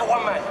 8 men now. for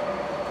 1 man.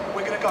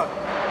 We're going to go.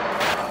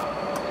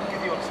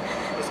 Give yours.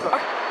 Let's go.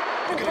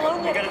 We're going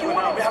to go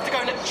now. We have to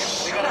go now.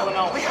 We're going to go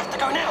now. We have to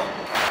go now.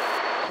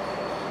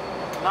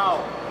 Now.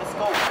 Let's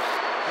go.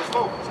 Let's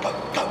move. Let's go.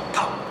 Go.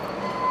 Go.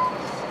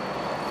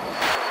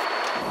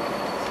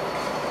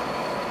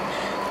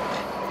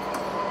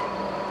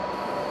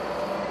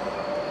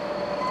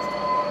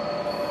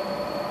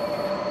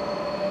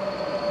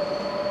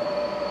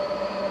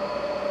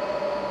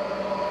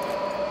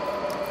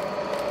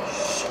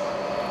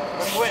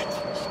 Wait.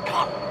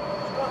 Come.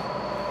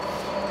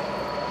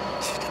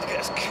 She's gonna get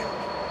us killed.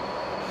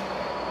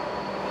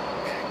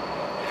 Okay.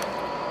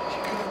 She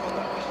could have gone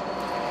that way.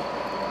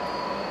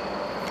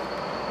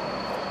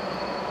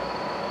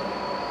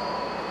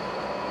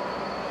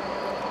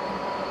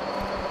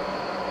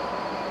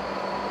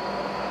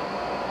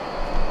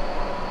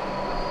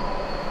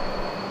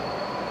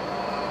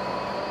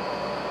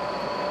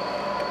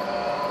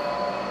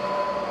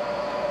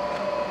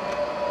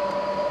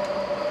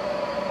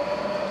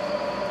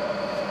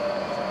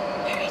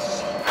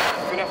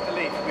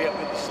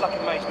 We're stuck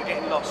in maze, we're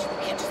getting lost. We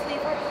can't just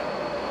leave her.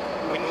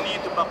 We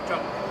need to back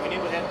jump. We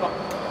need to head back.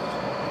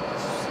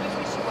 Which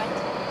way she went?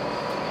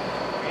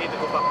 We need to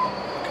go back.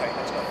 Okay,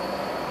 let's go.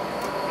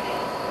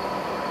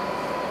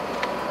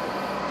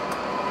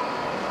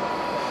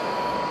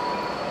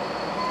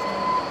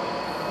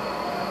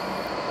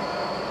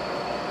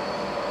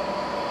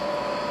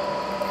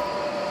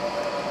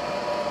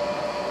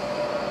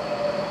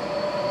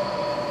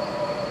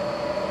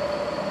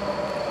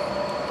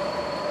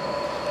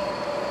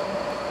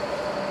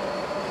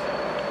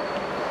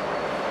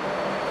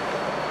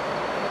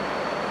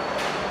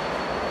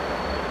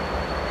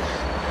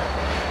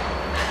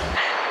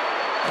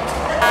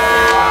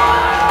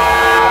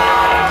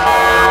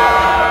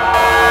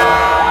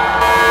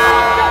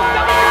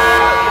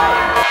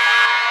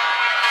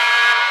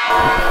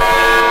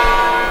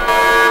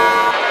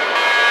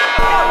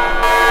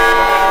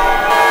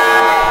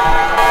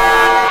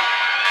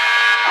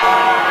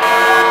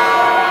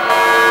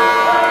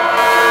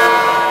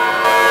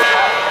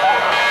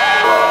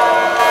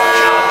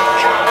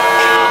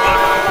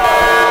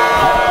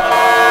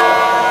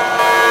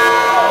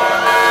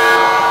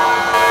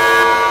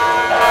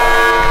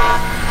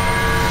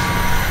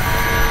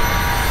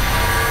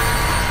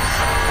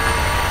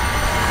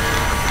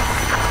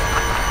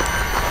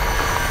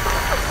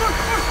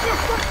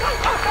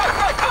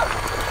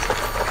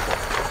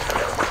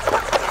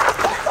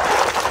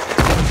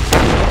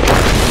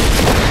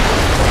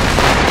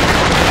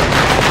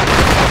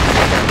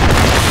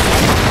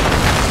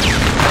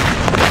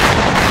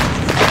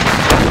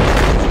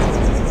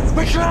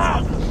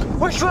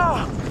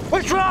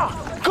 Withdraw!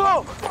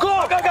 Go!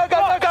 Go! Go! Go!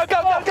 Go! Go! Go!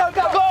 Go! Go!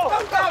 Go!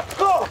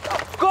 Go!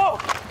 Go!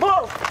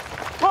 Move!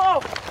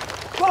 Move!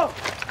 Go!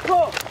 Go!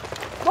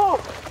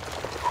 Move!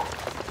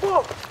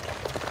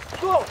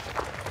 Move!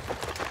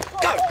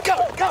 Go! Go!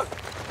 Go!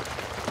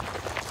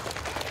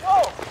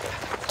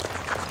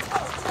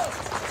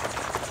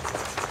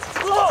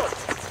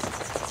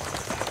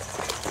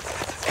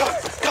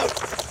 Go!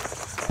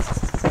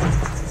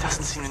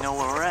 Doesn't seem to know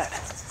where we're at.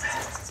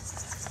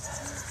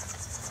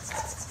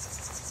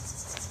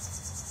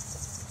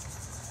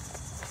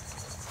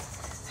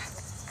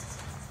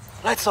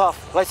 Lights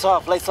off, lights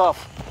off, lights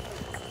off.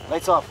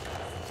 Lights off.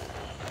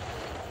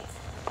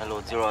 Hello,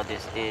 Zero,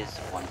 this is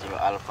 10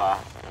 Alpha.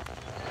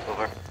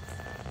 Over.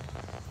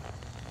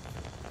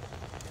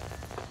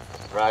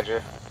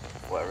 Roger.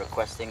 We're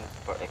requesting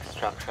for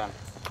extraction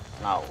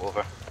now.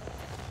 Over.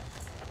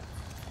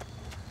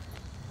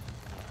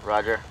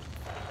 Roger.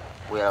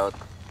 We're out.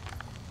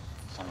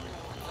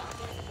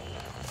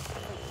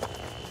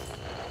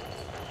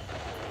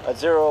 At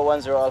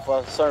 010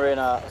 Alpha,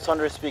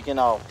 Sunray speaking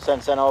now.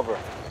 Send over.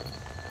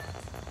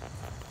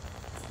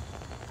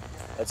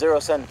 At 0,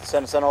 send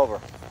over.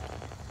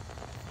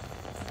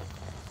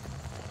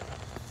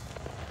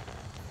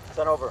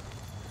 Send over.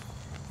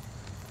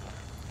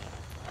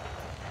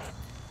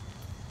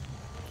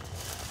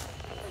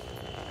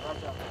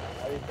 Roger.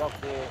 I will drop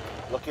the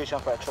location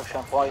for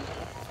extraction point.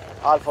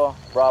 Alpha,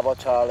 Bravo,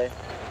 Charlie,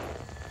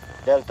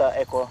 Delta,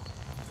 Echo,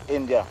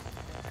 India.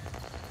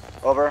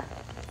 Over.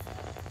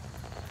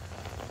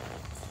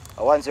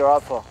 10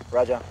 Alpha,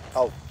 Roger,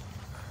 out.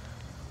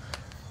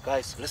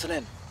 Guys, listen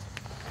in.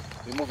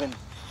 We're moving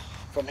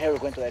From here, we're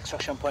going to the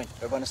extraction point.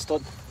 Everyone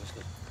stood?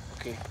 Stood.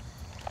 Okay.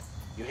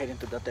 You head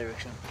into that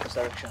direction. This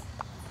direction.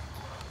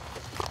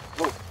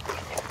 Go.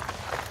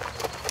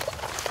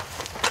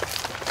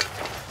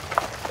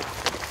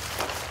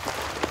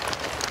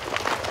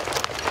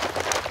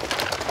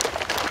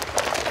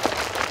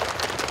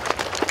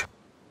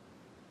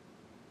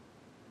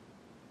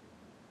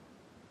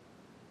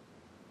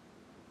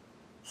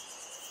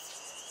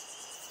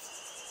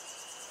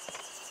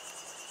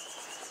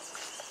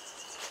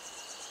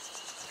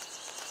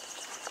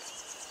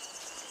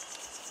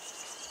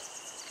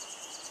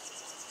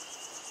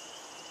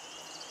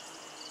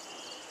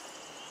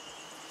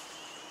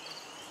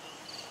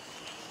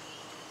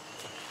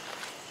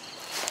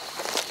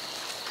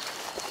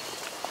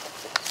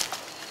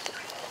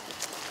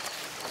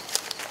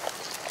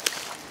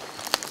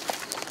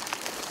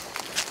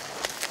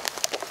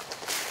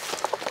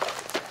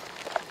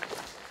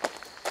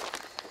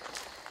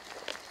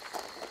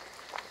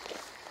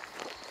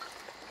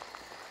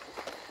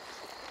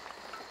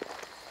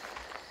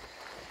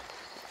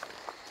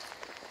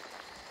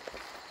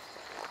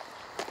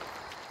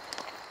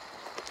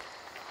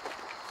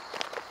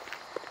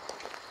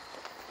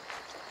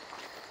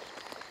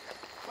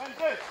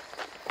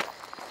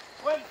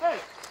 Hey!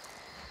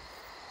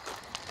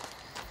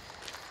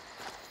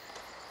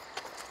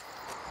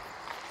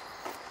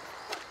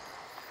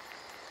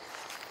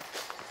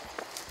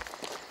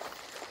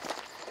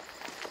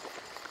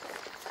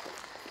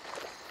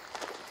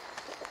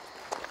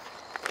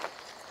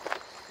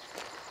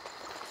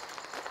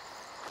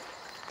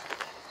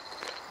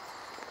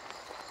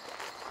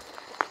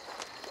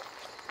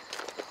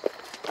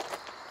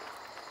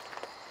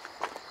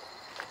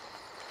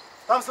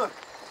 Thompson!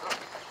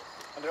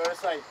 On the other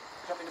side.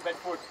 Jump in the bed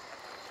foot.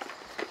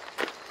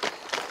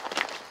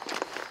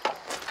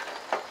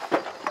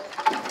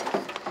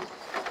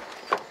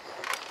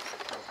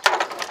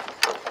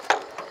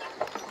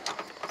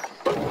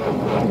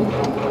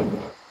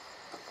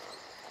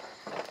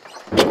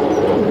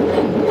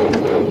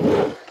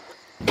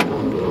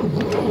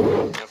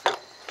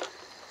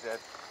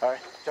 Alright,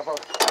 jump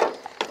out.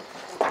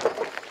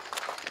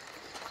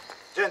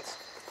 Gents.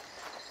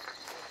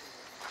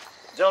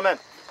 Gentlemen.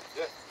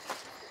 Yeah.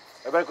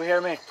 Everybody could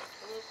hear me?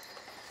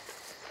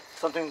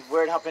 Something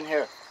weird happened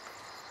here.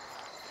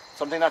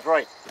 Something not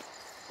right.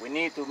 We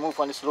need to move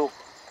on this loop.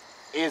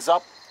 Ease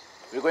up.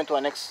 We're going to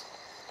our next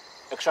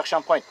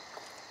extraction point.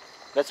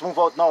 Let's move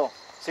out now.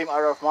 Same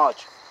area of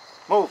march.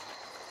 Move.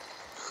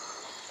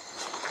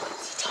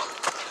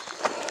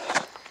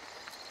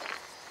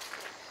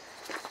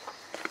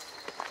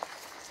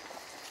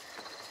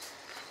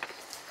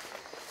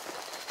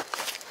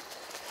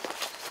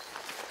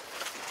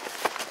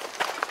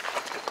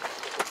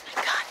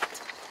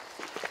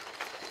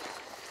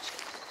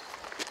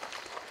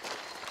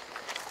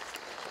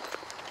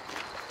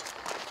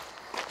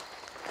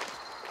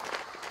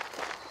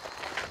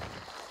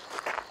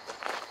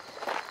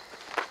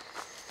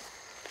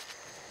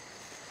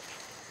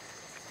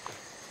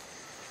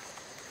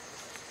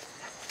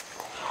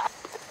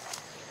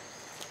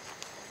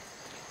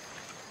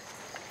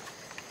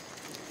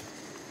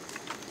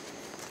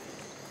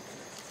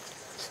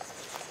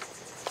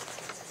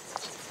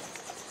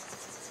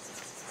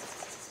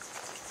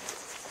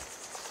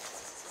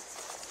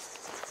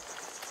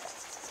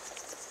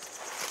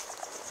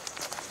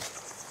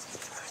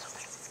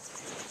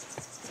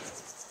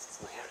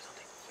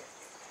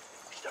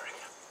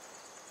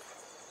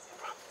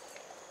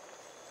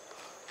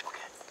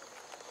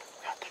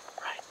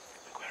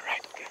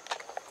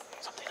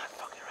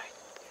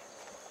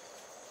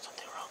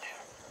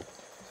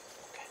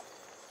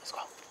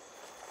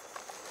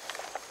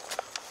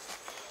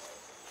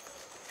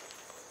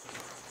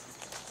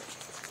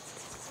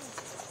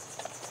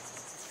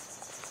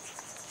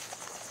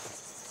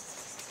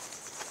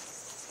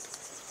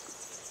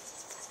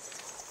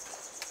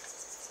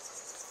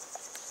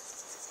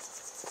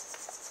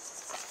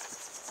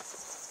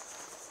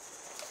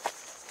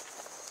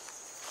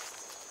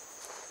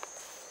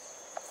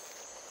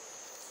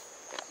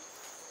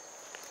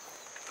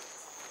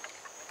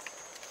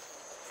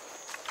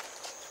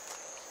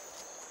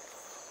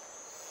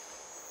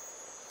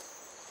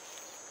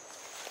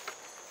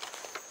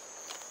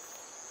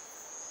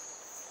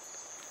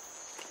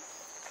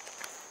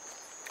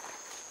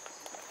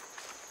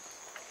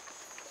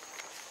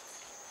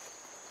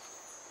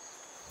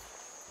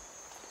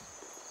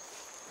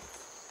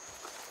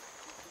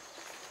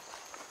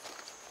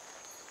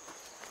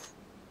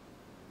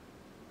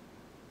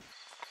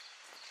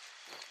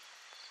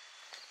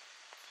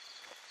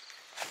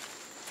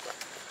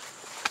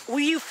 Will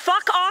you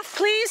fuck off,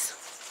 please?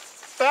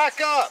 Back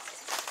up!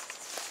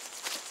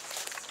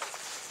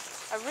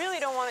 I really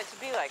don't want it to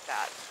be like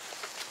that.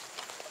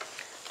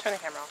 Turn the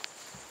camera off.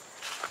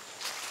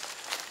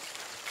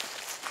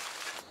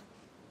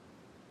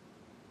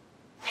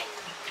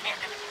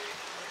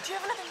 Do you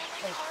have another man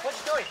in the car? What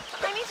you doing?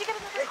 I need to get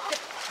another car.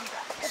 Come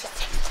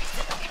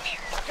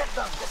here. Get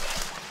down. Let's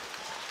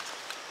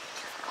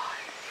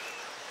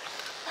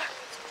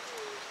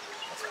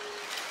go.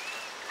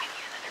 I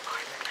need another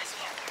car.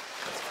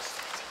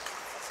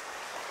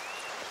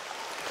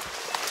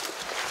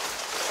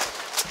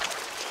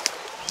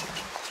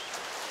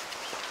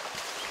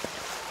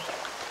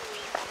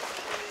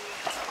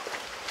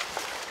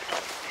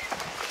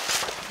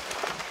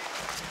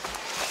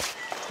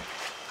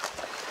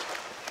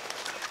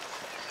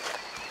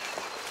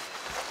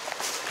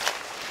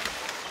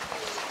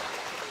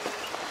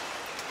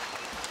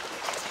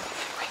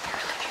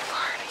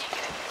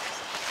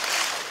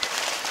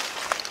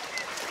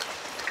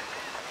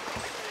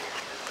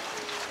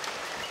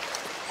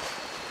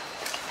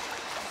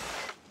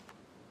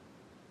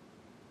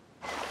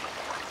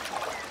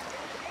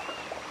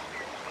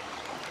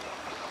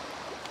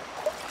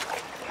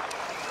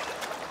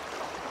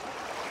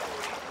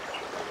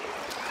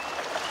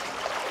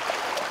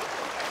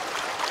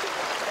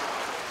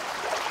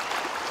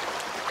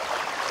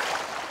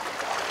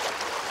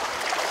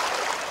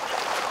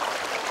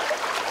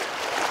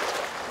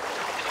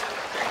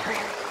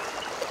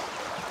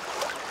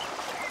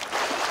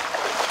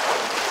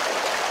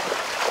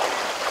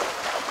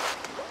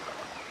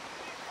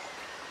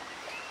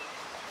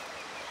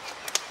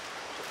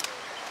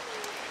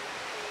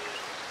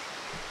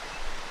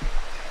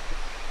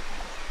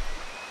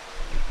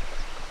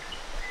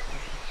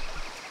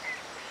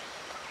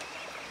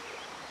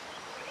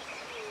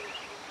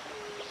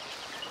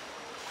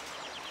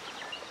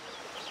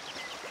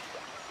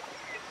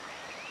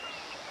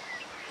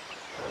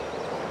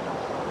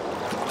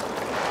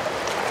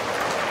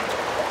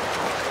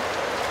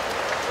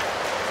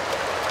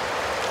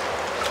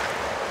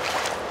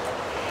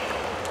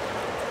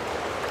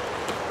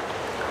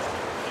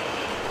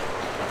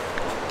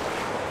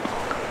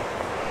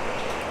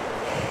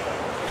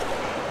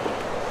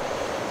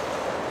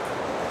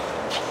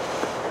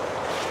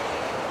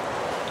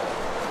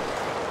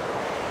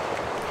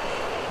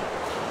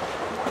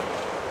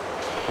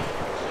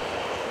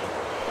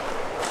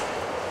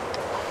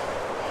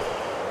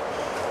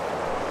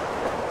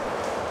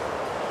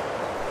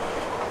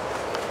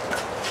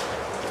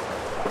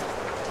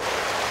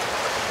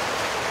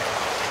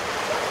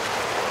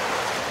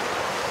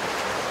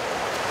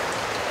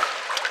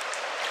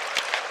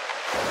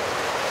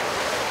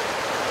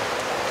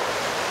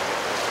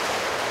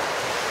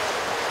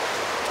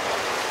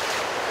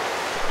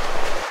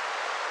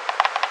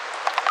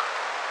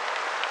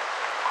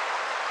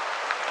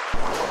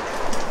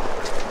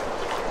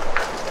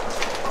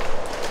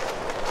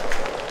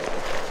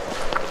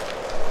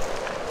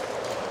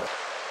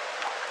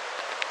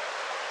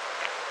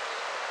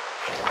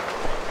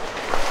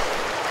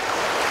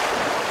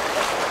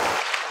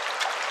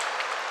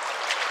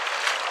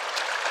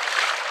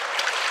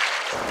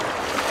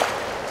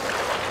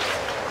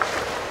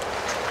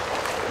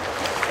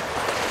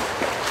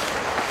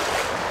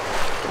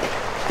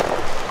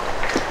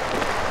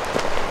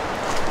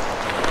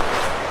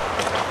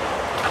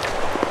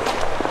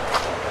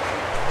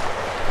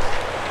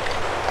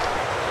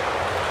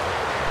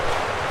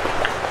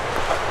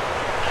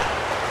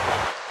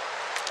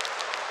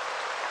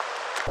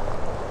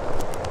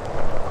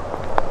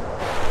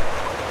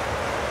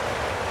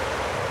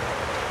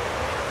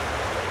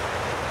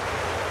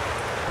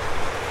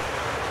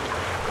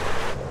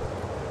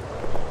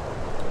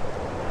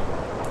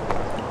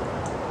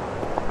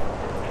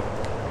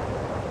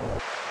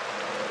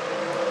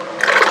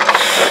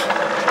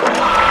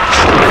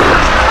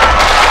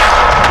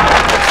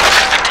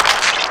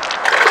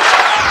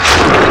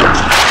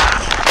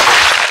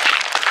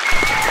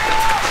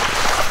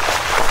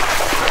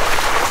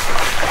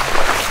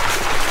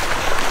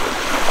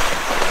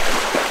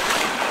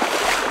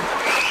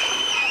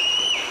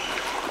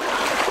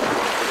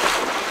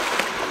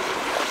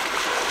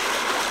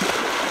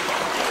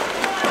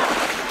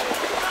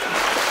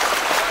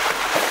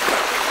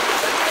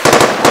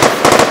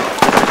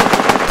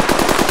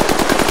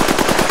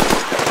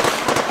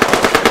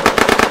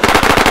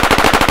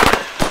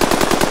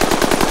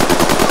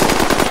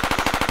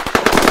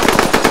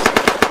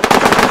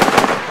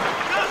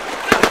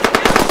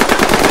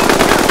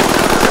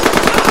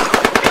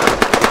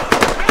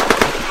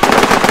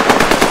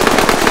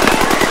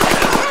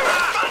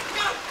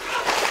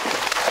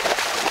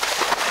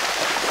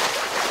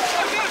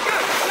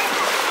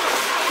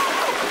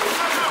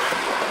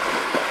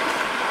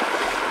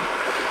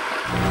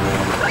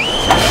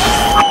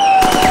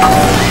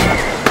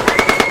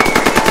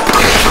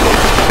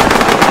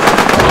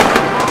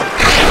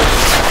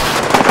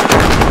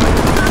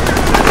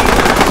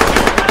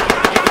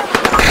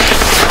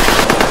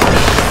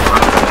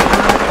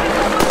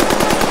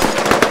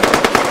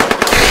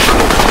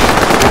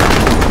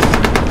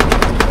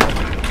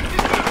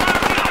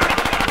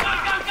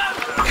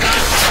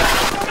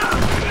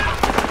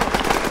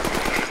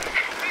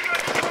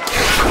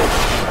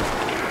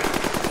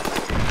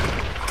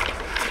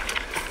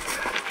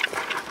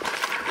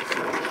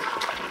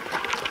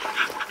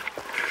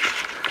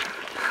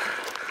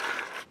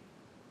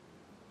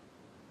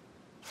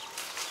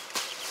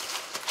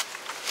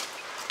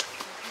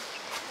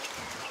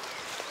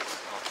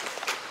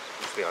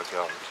 off the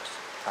archaeologist.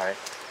 All right.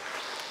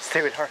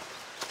 Stay with her.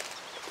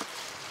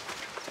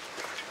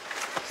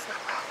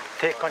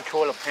 Take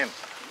control of him.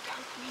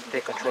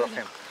 Take control of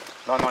him.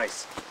 No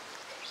noise.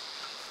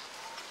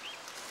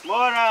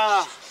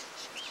 Mora!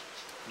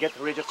 Get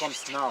radio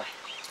comms now.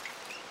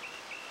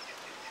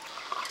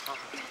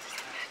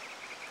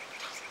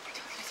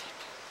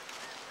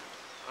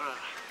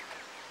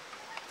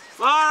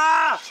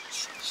 Mora!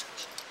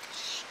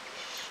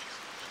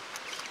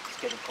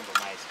 It's getting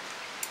compromised.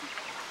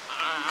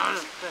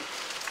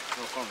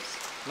 No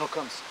comms. No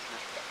comms.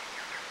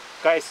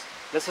 Guys,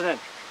 listen in.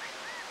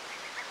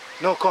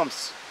 No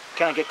comms.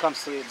 Can't get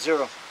comms to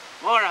 0.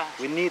 Mora!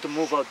 We need to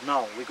move out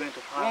now. We're going to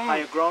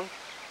higher ground.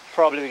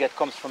 Probably we get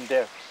comms from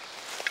there.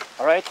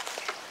 All right?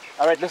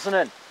 All right, listen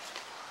in.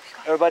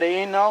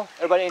 Everybody in now?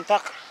 Everybody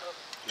intact?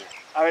 Yeah.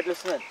 All right,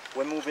 listen in.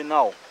 We're moving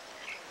now.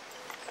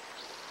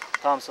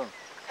 Thompson,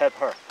 help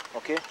her,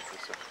 okay?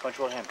 Yes, sir.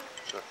 Control him.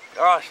 Sure.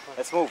 All right.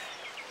 Let's move.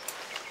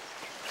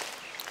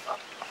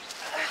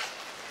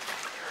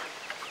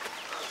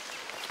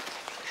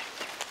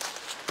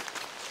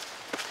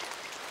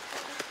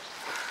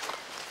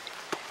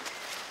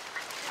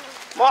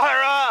 Mora,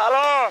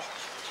 hello!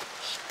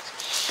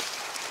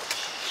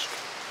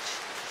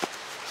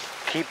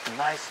 Keep the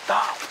knives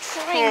down.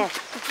 Trying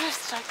the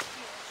best I can.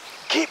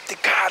 Keep the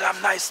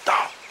goddamn knives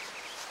down.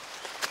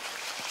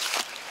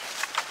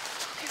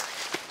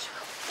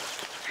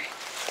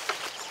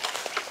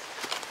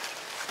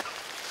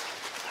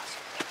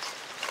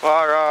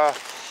 Mora!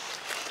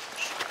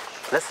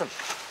 Listen.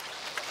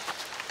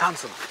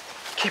 Thompson,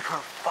 keep her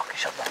fucking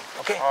shut down,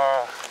 okay?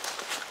 Mora!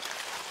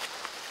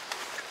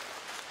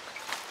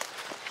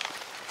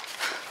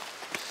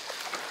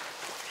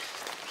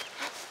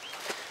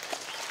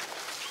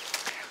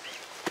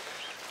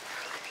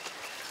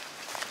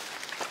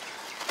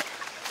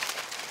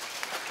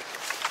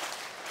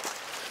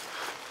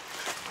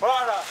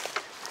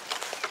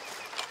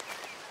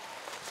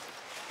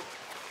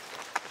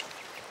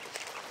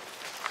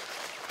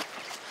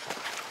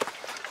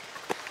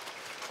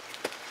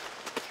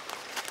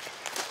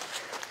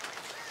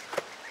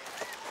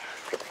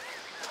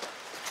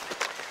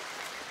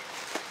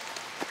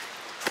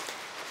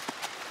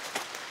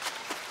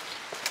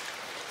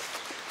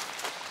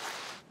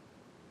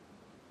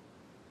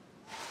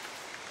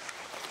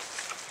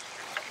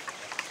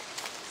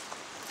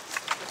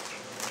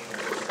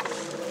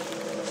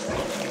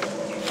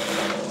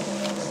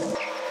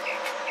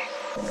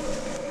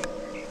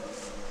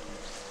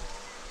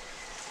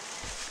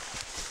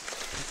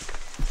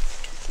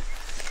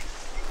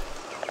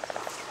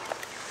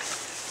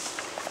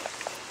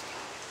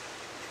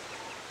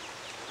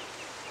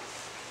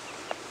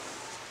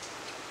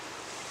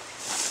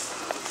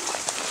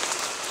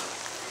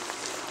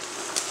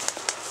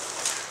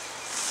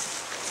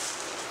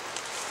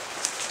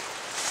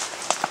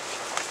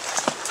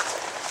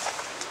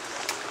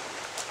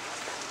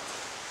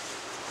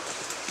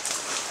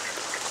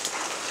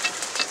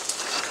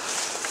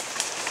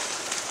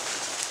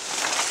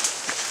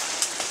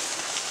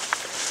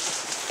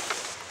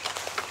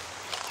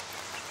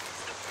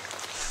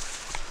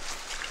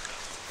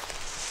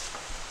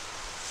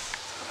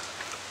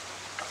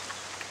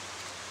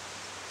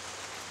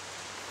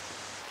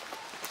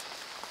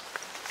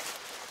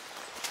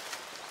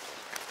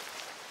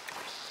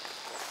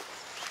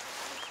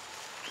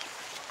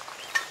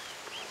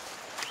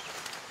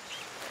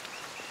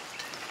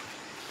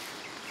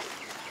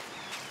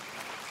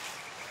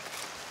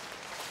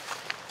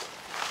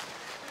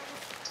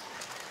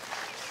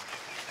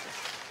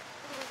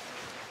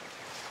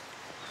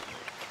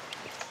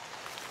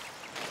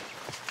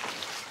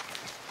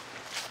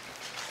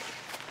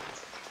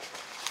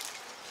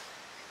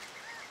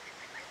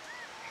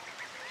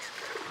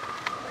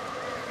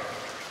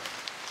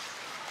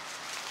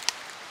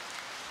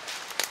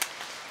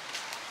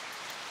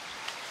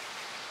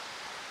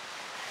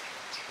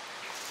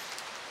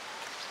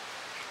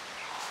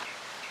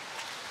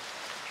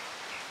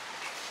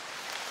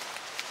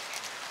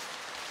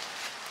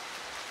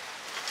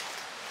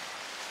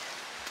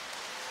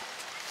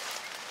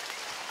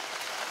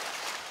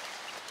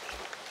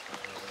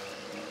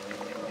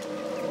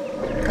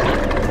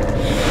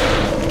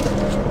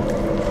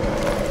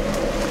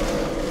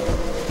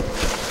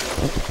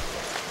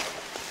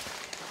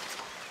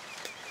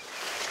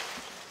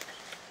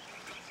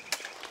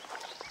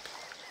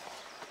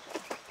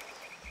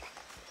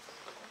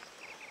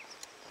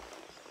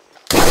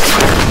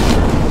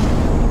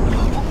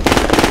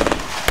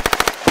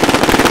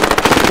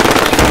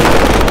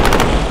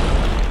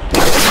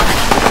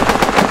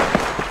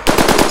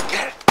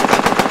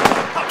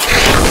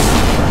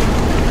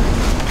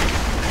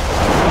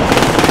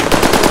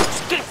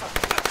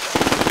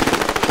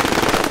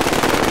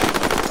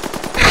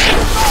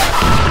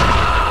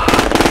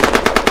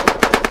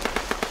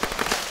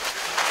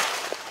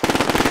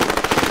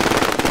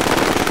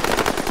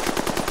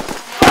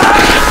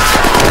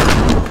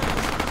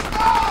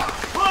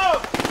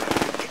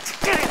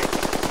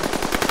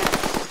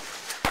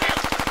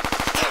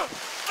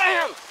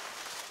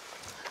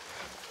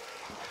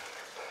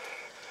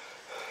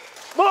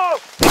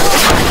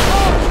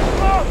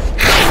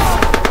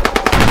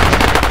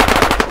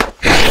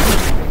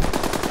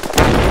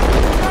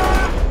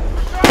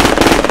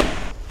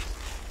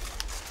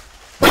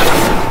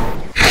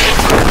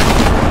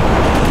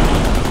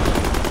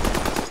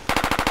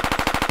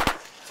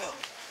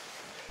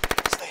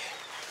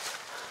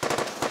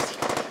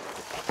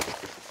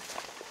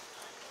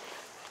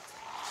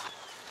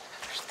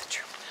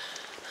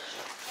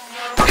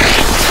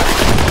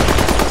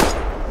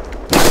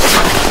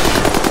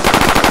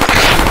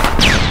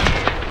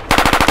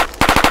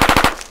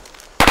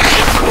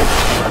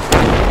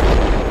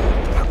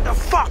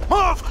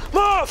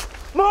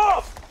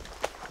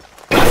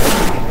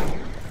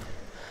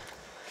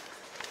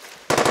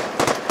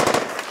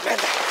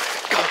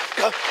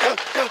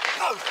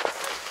 Go!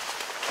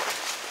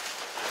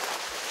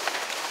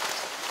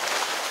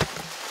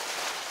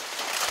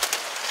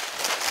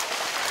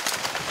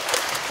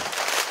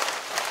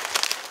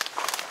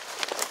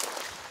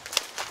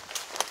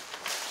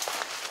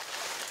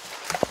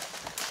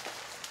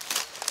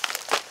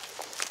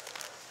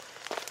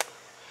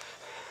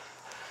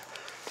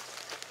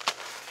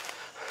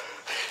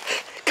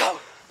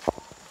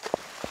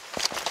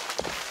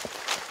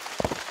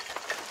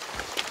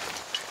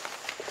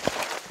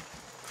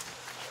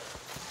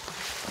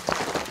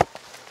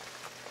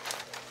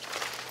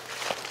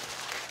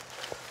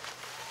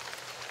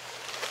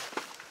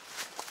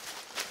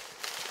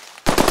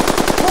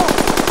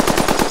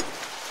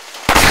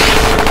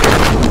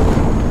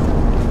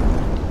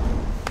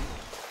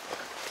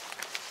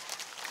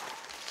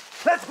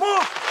 Let's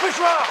move!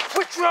 Withdraw!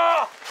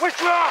 Withdraw!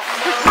 Withdraw!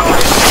 Withdraw!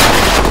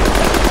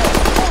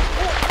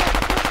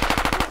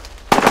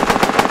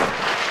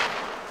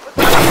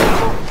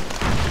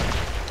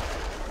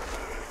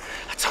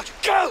 I told you,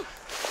 go!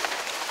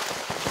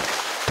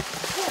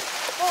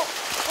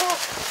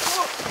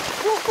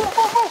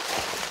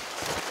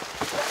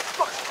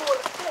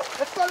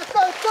 Let's go, let's go,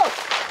 let's go!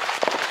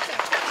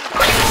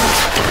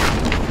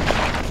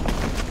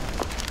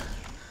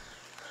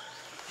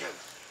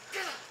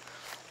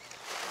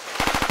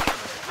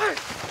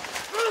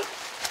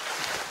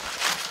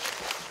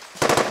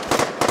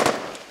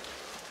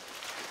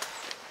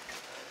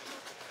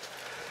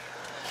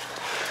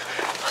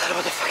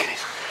 What the fuck it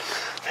is?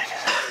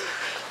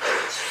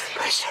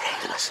 They're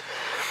surrounding us.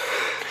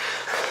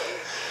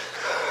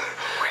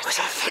 Where's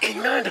that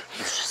fucking man?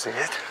 You should see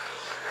it.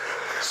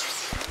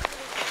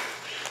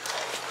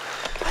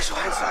 I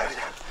saw inside.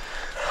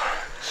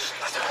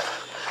 What the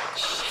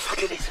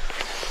fuck it is?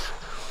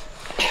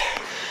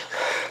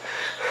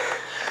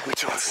 We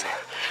talk.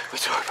 We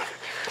talk.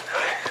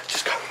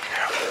 Just go.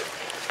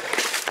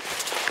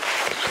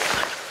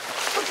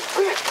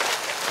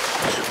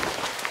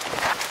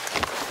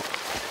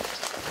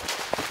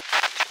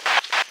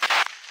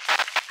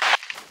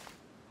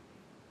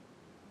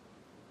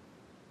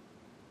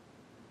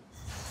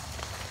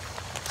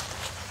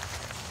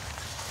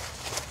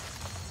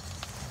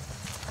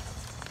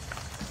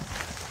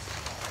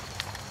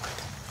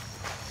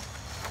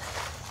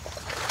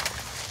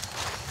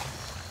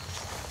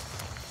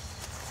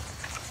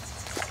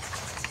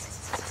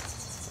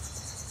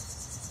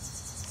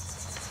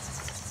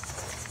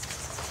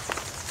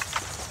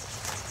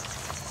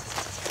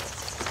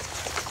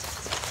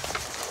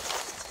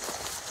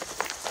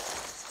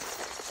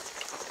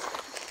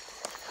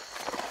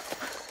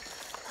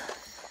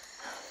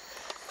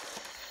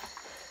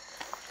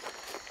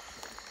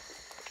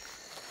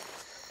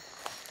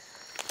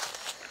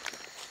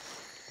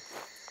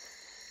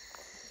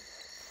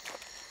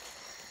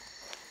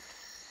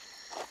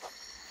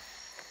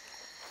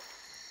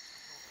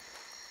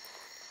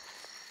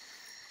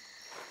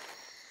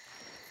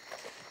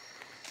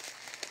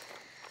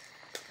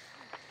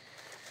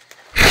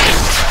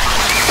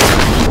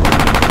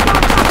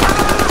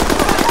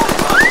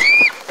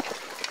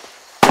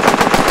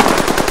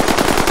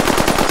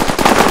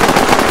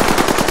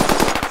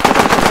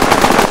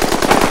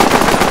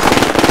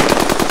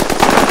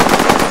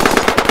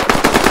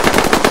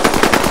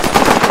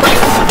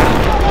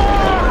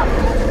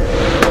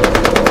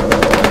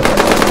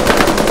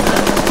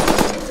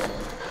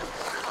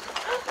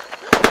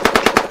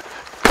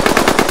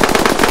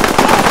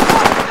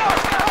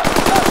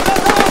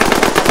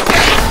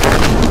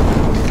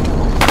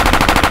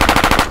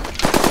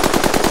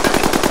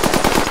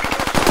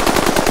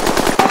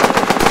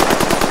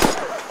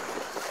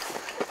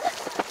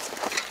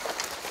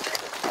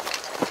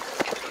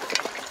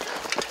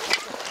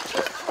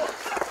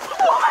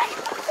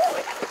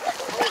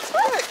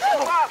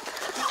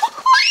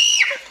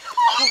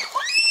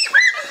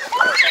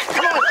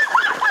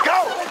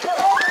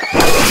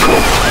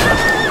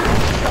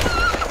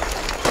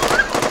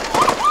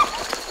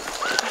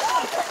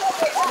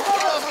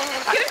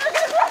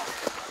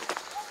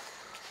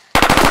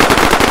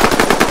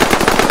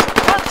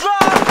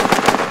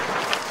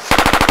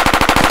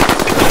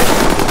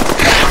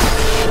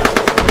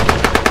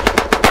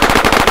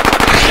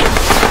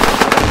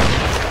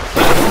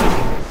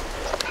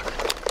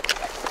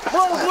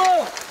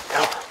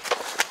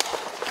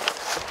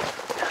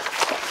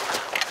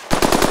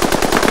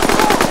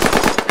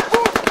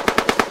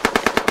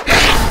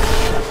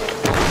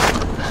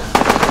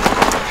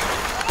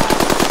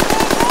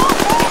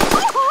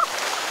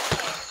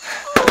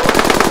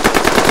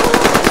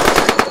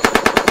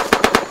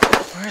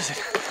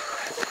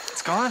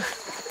 gone?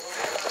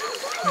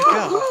 Where'd it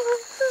go?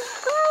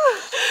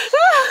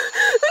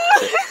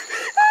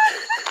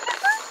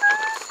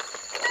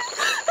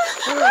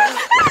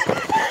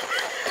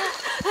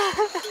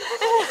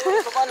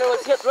 Commander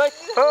was hit, right?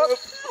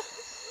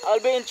 I'll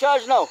be in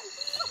charge now.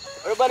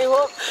 Everybody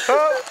home?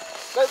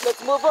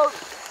 Let's move out.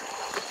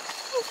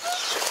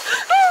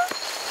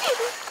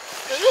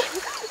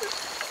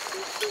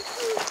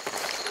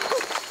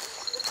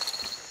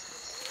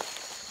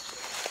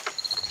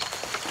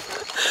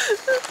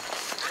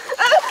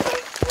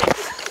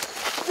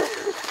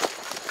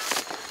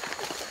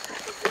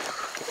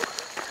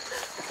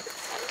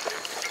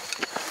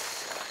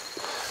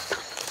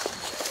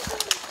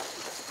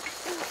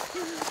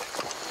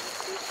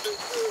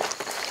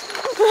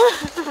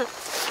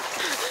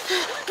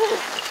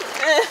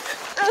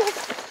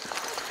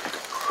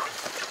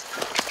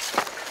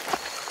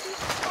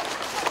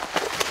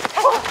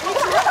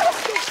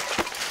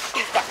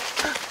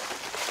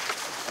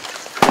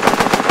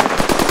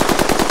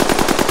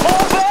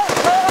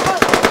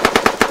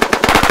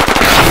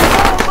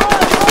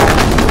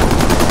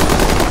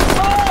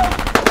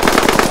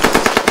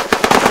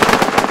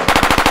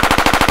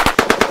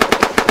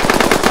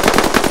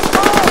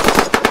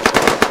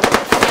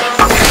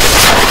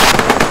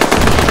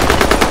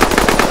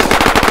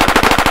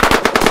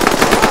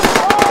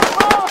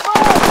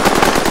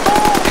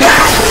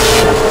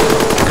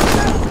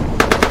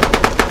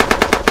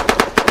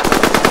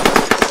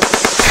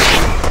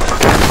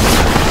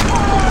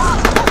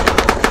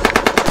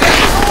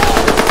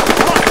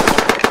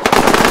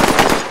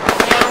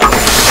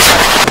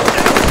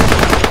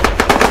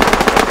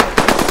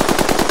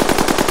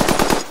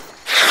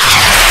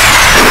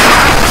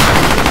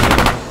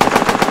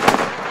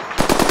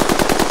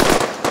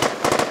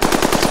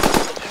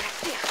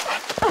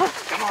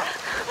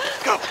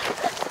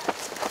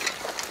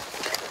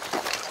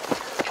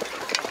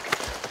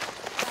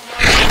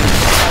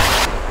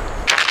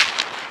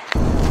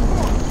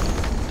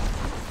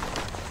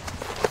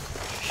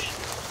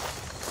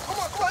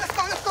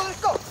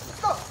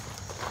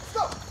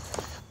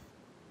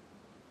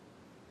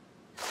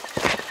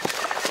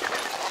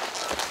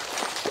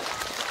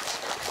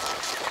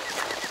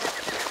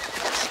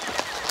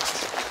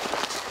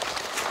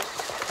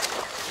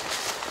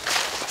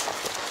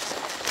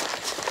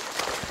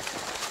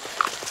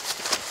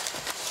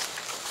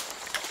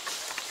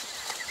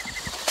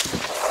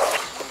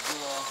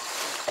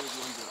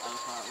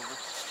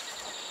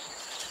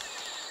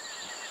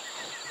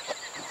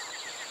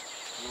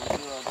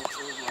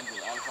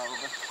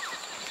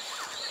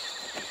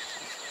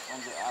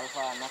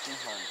 far, nothing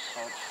hard.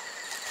 But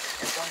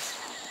yes, guys,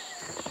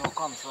 no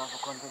come, so I have to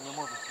continue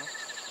moving. No?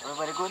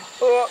 Everybody good?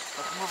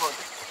 Let's move on.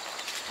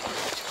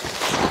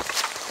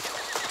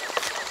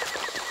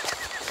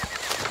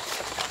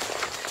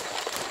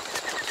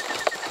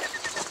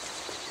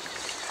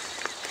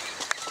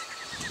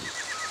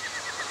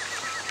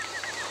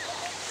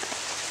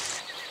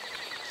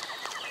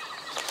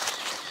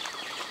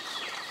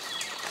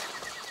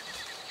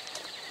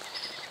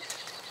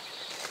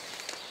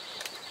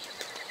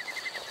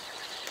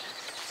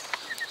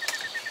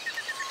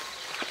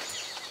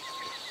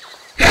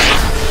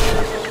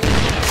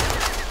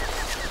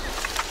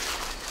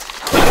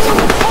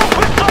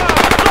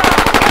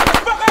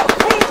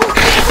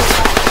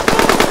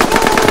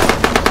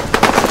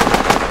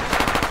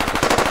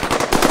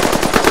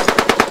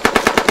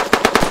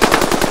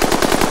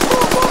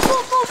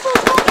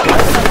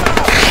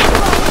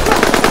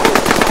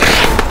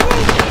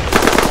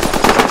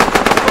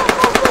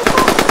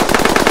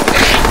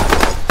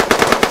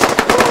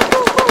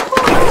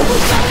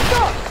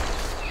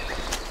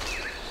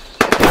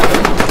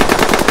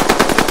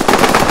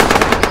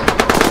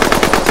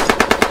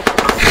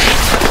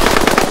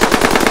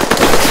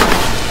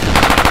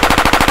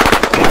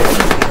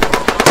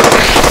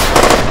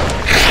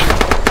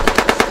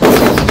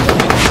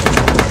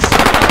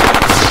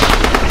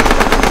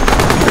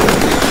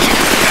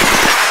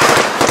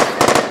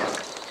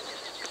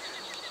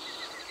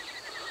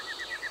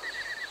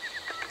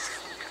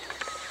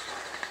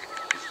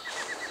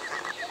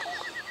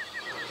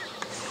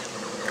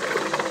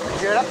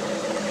 Hear that?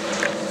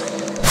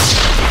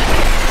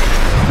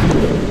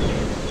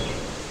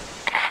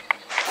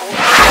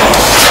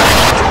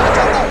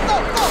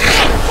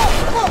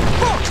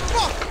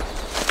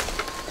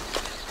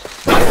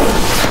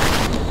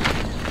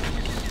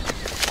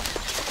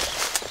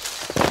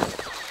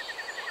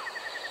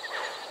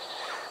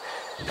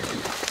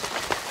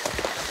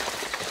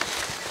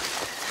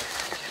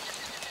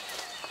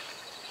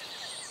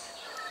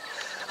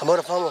 I'm out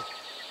of ammo.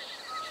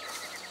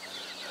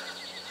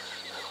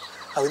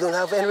 We don't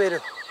have any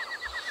radar.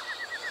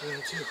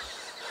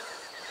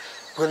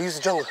 We're gonna use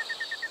the jungle.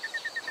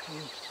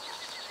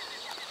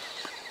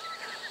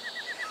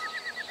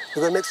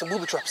 We're gonna make some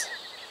booby traps.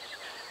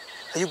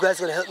 Are you guys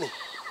gonna help me?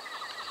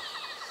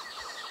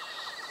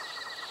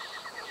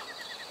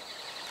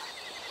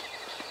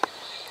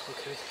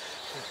 Okay.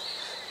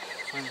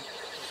 Fine.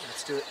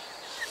 Let's do it.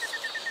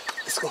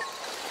 Let's go.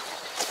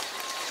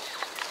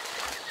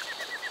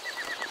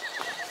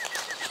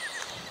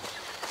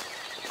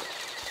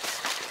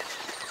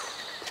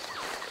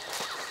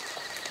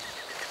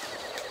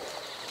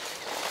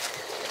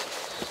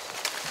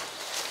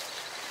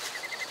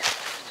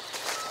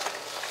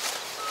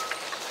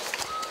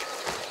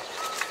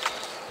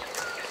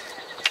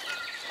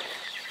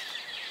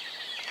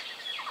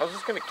 How's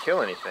this gonna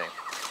kill anything?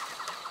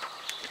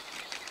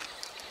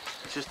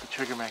 It's just the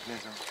trigger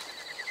mechanism.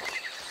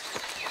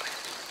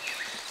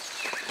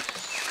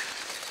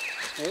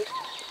 Hey.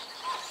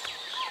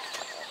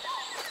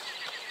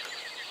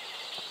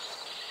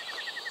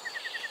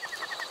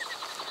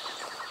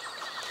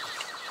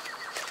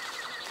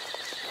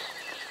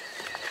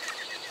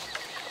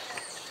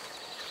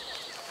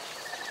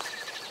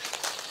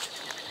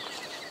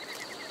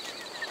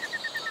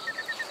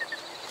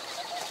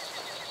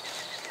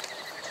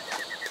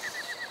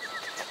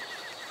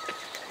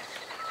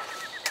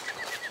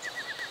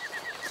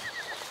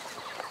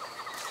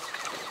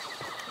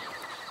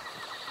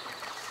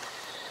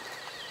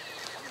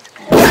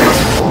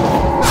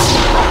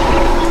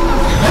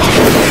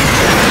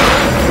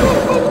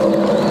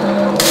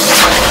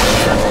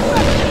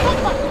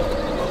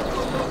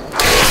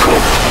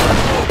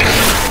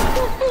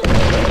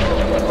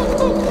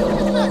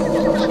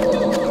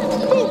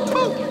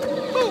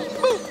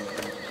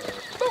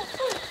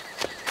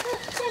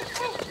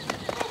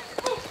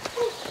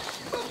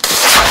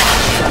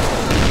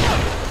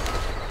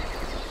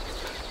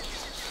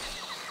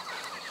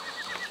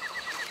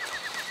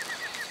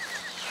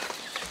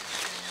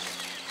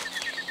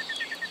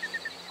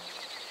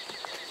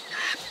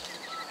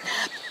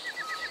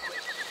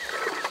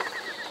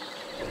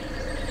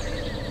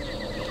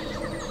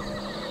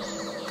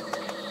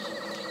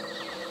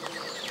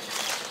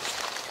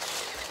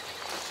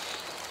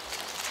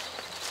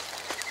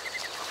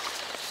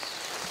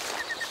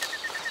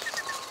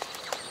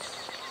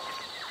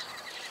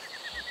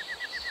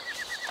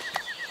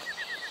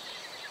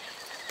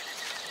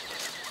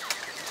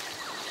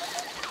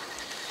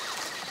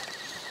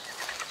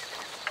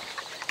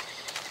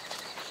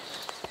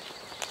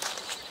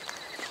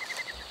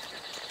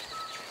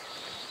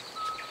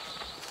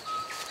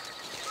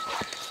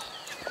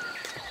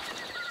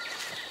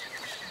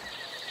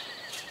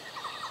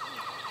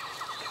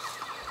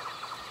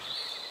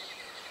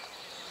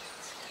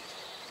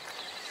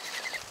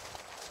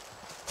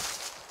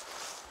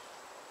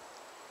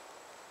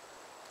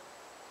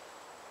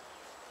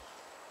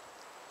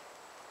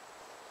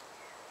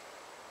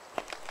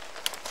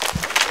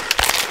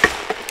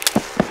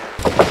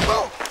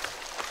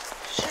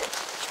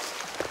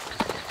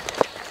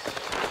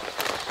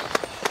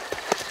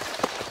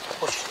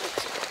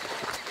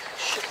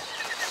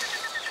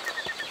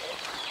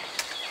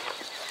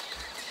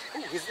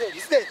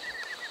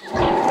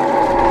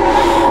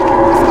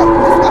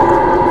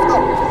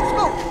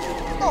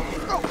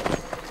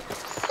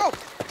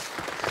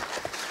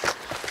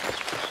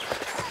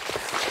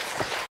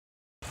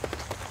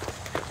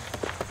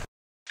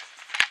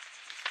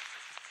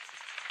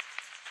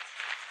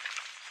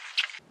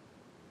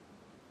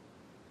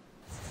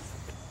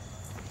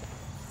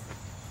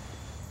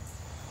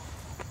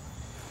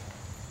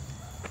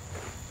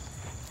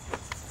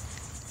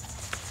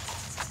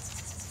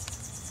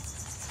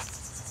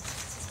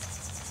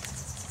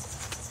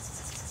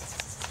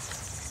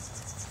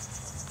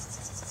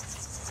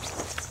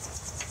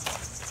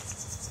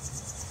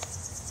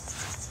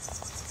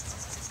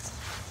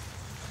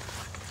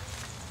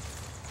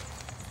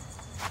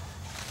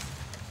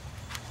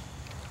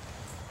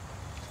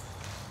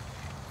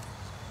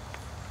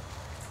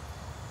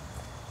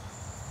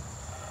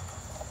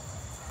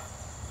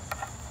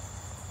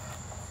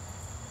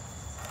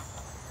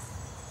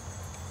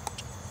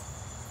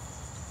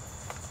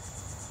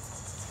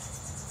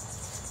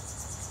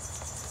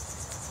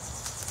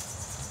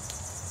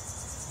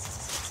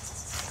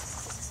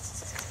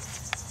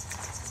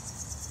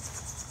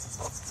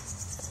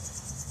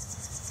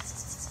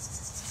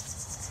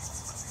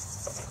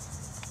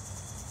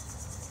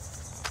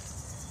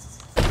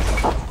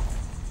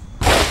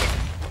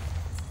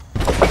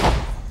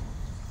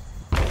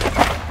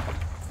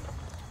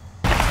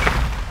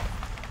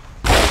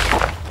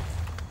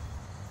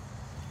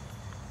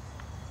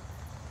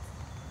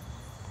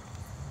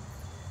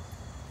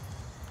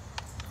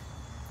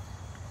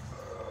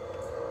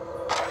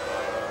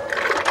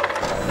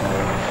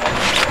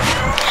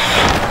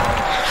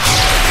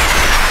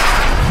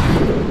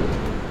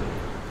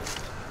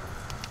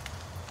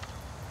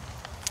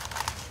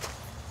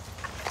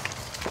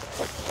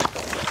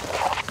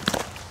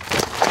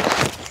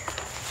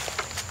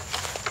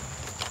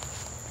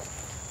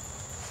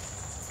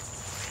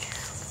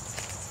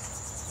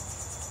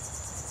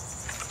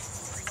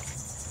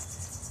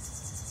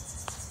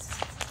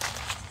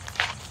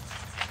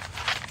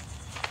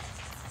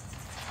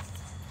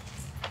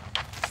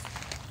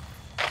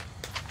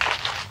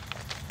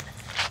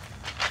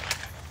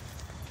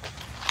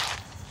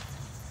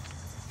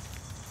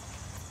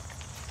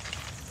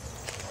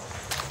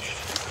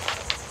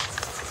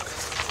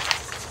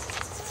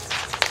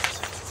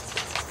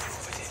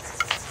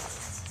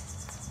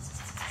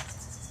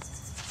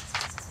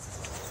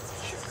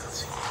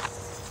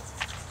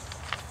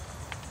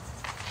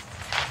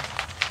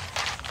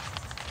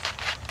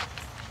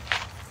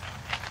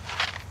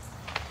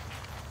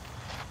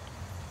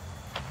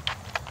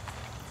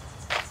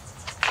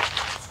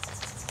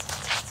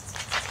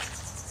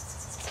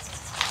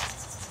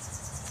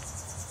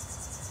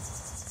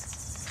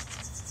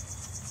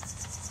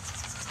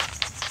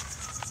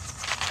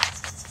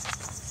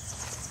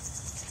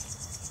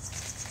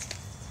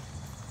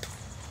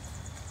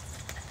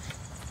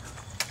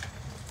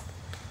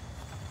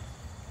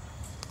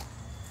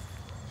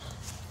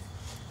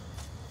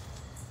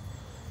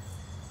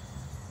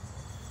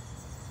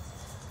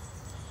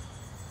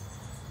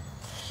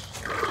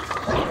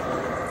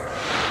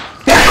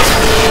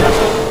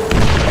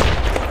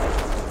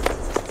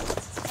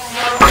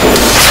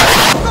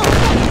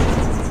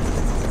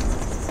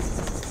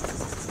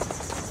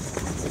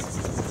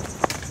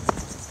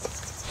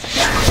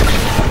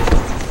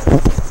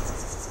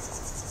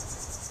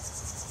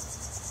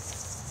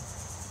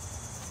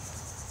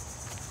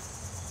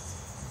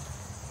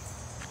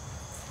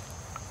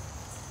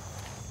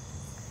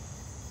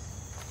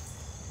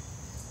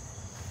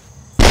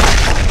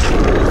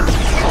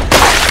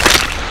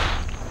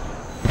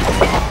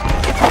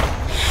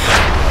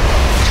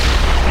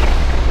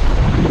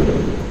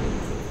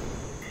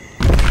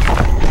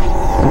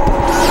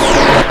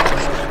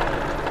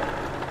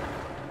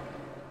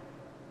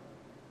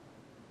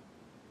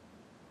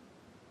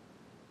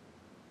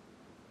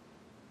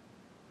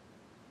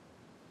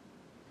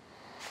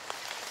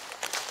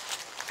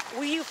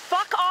 Will you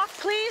fuck off,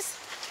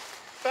 please?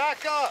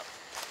 Back up.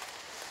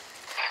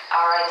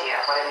 Our idea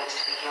of what it means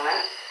to be human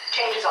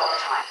changes all the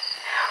time.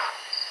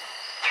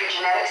 Through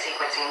genetic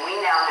sequencing, we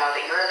now know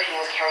that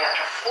Europeans carry up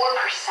to 4%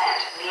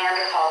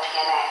 Neanderthal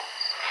DNA.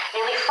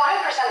 Nearly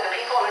 5% of the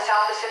people in the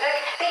South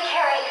Pacific, they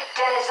carry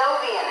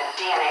Denisovian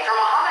DNA from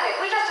a hominid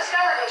we just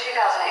discovered in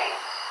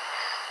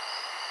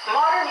 2008.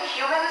 Modern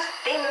humans,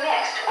 they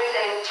mixed with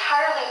an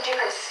entirely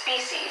different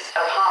species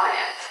of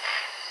hominids.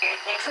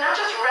 It's not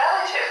just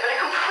relatives, but a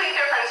complete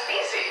different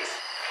species.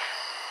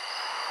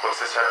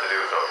 What's this have to do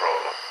with our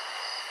problem?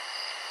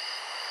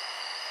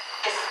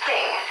 This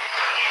thing,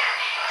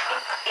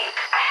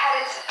 I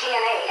had its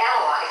DNA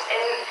analyzed,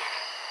 and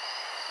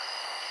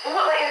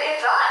well,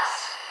 it's us.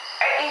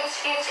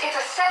 It's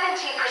a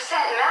 70%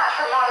 match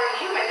for modern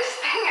human. This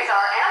thing is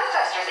our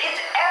ancestors.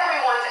 It's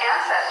everyone's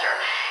ancestor.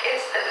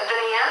 It's the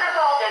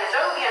Neanderthal,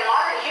 Denisovian,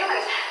 modern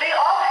humans. They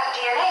all have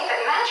DNA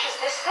that matches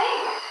this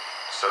thing.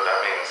 So that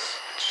means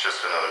it's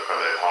just another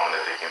primitive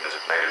hominid they came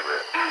designated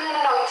with.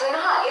 No, it's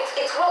not.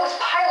 It's what was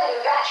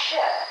piloting that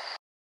ship.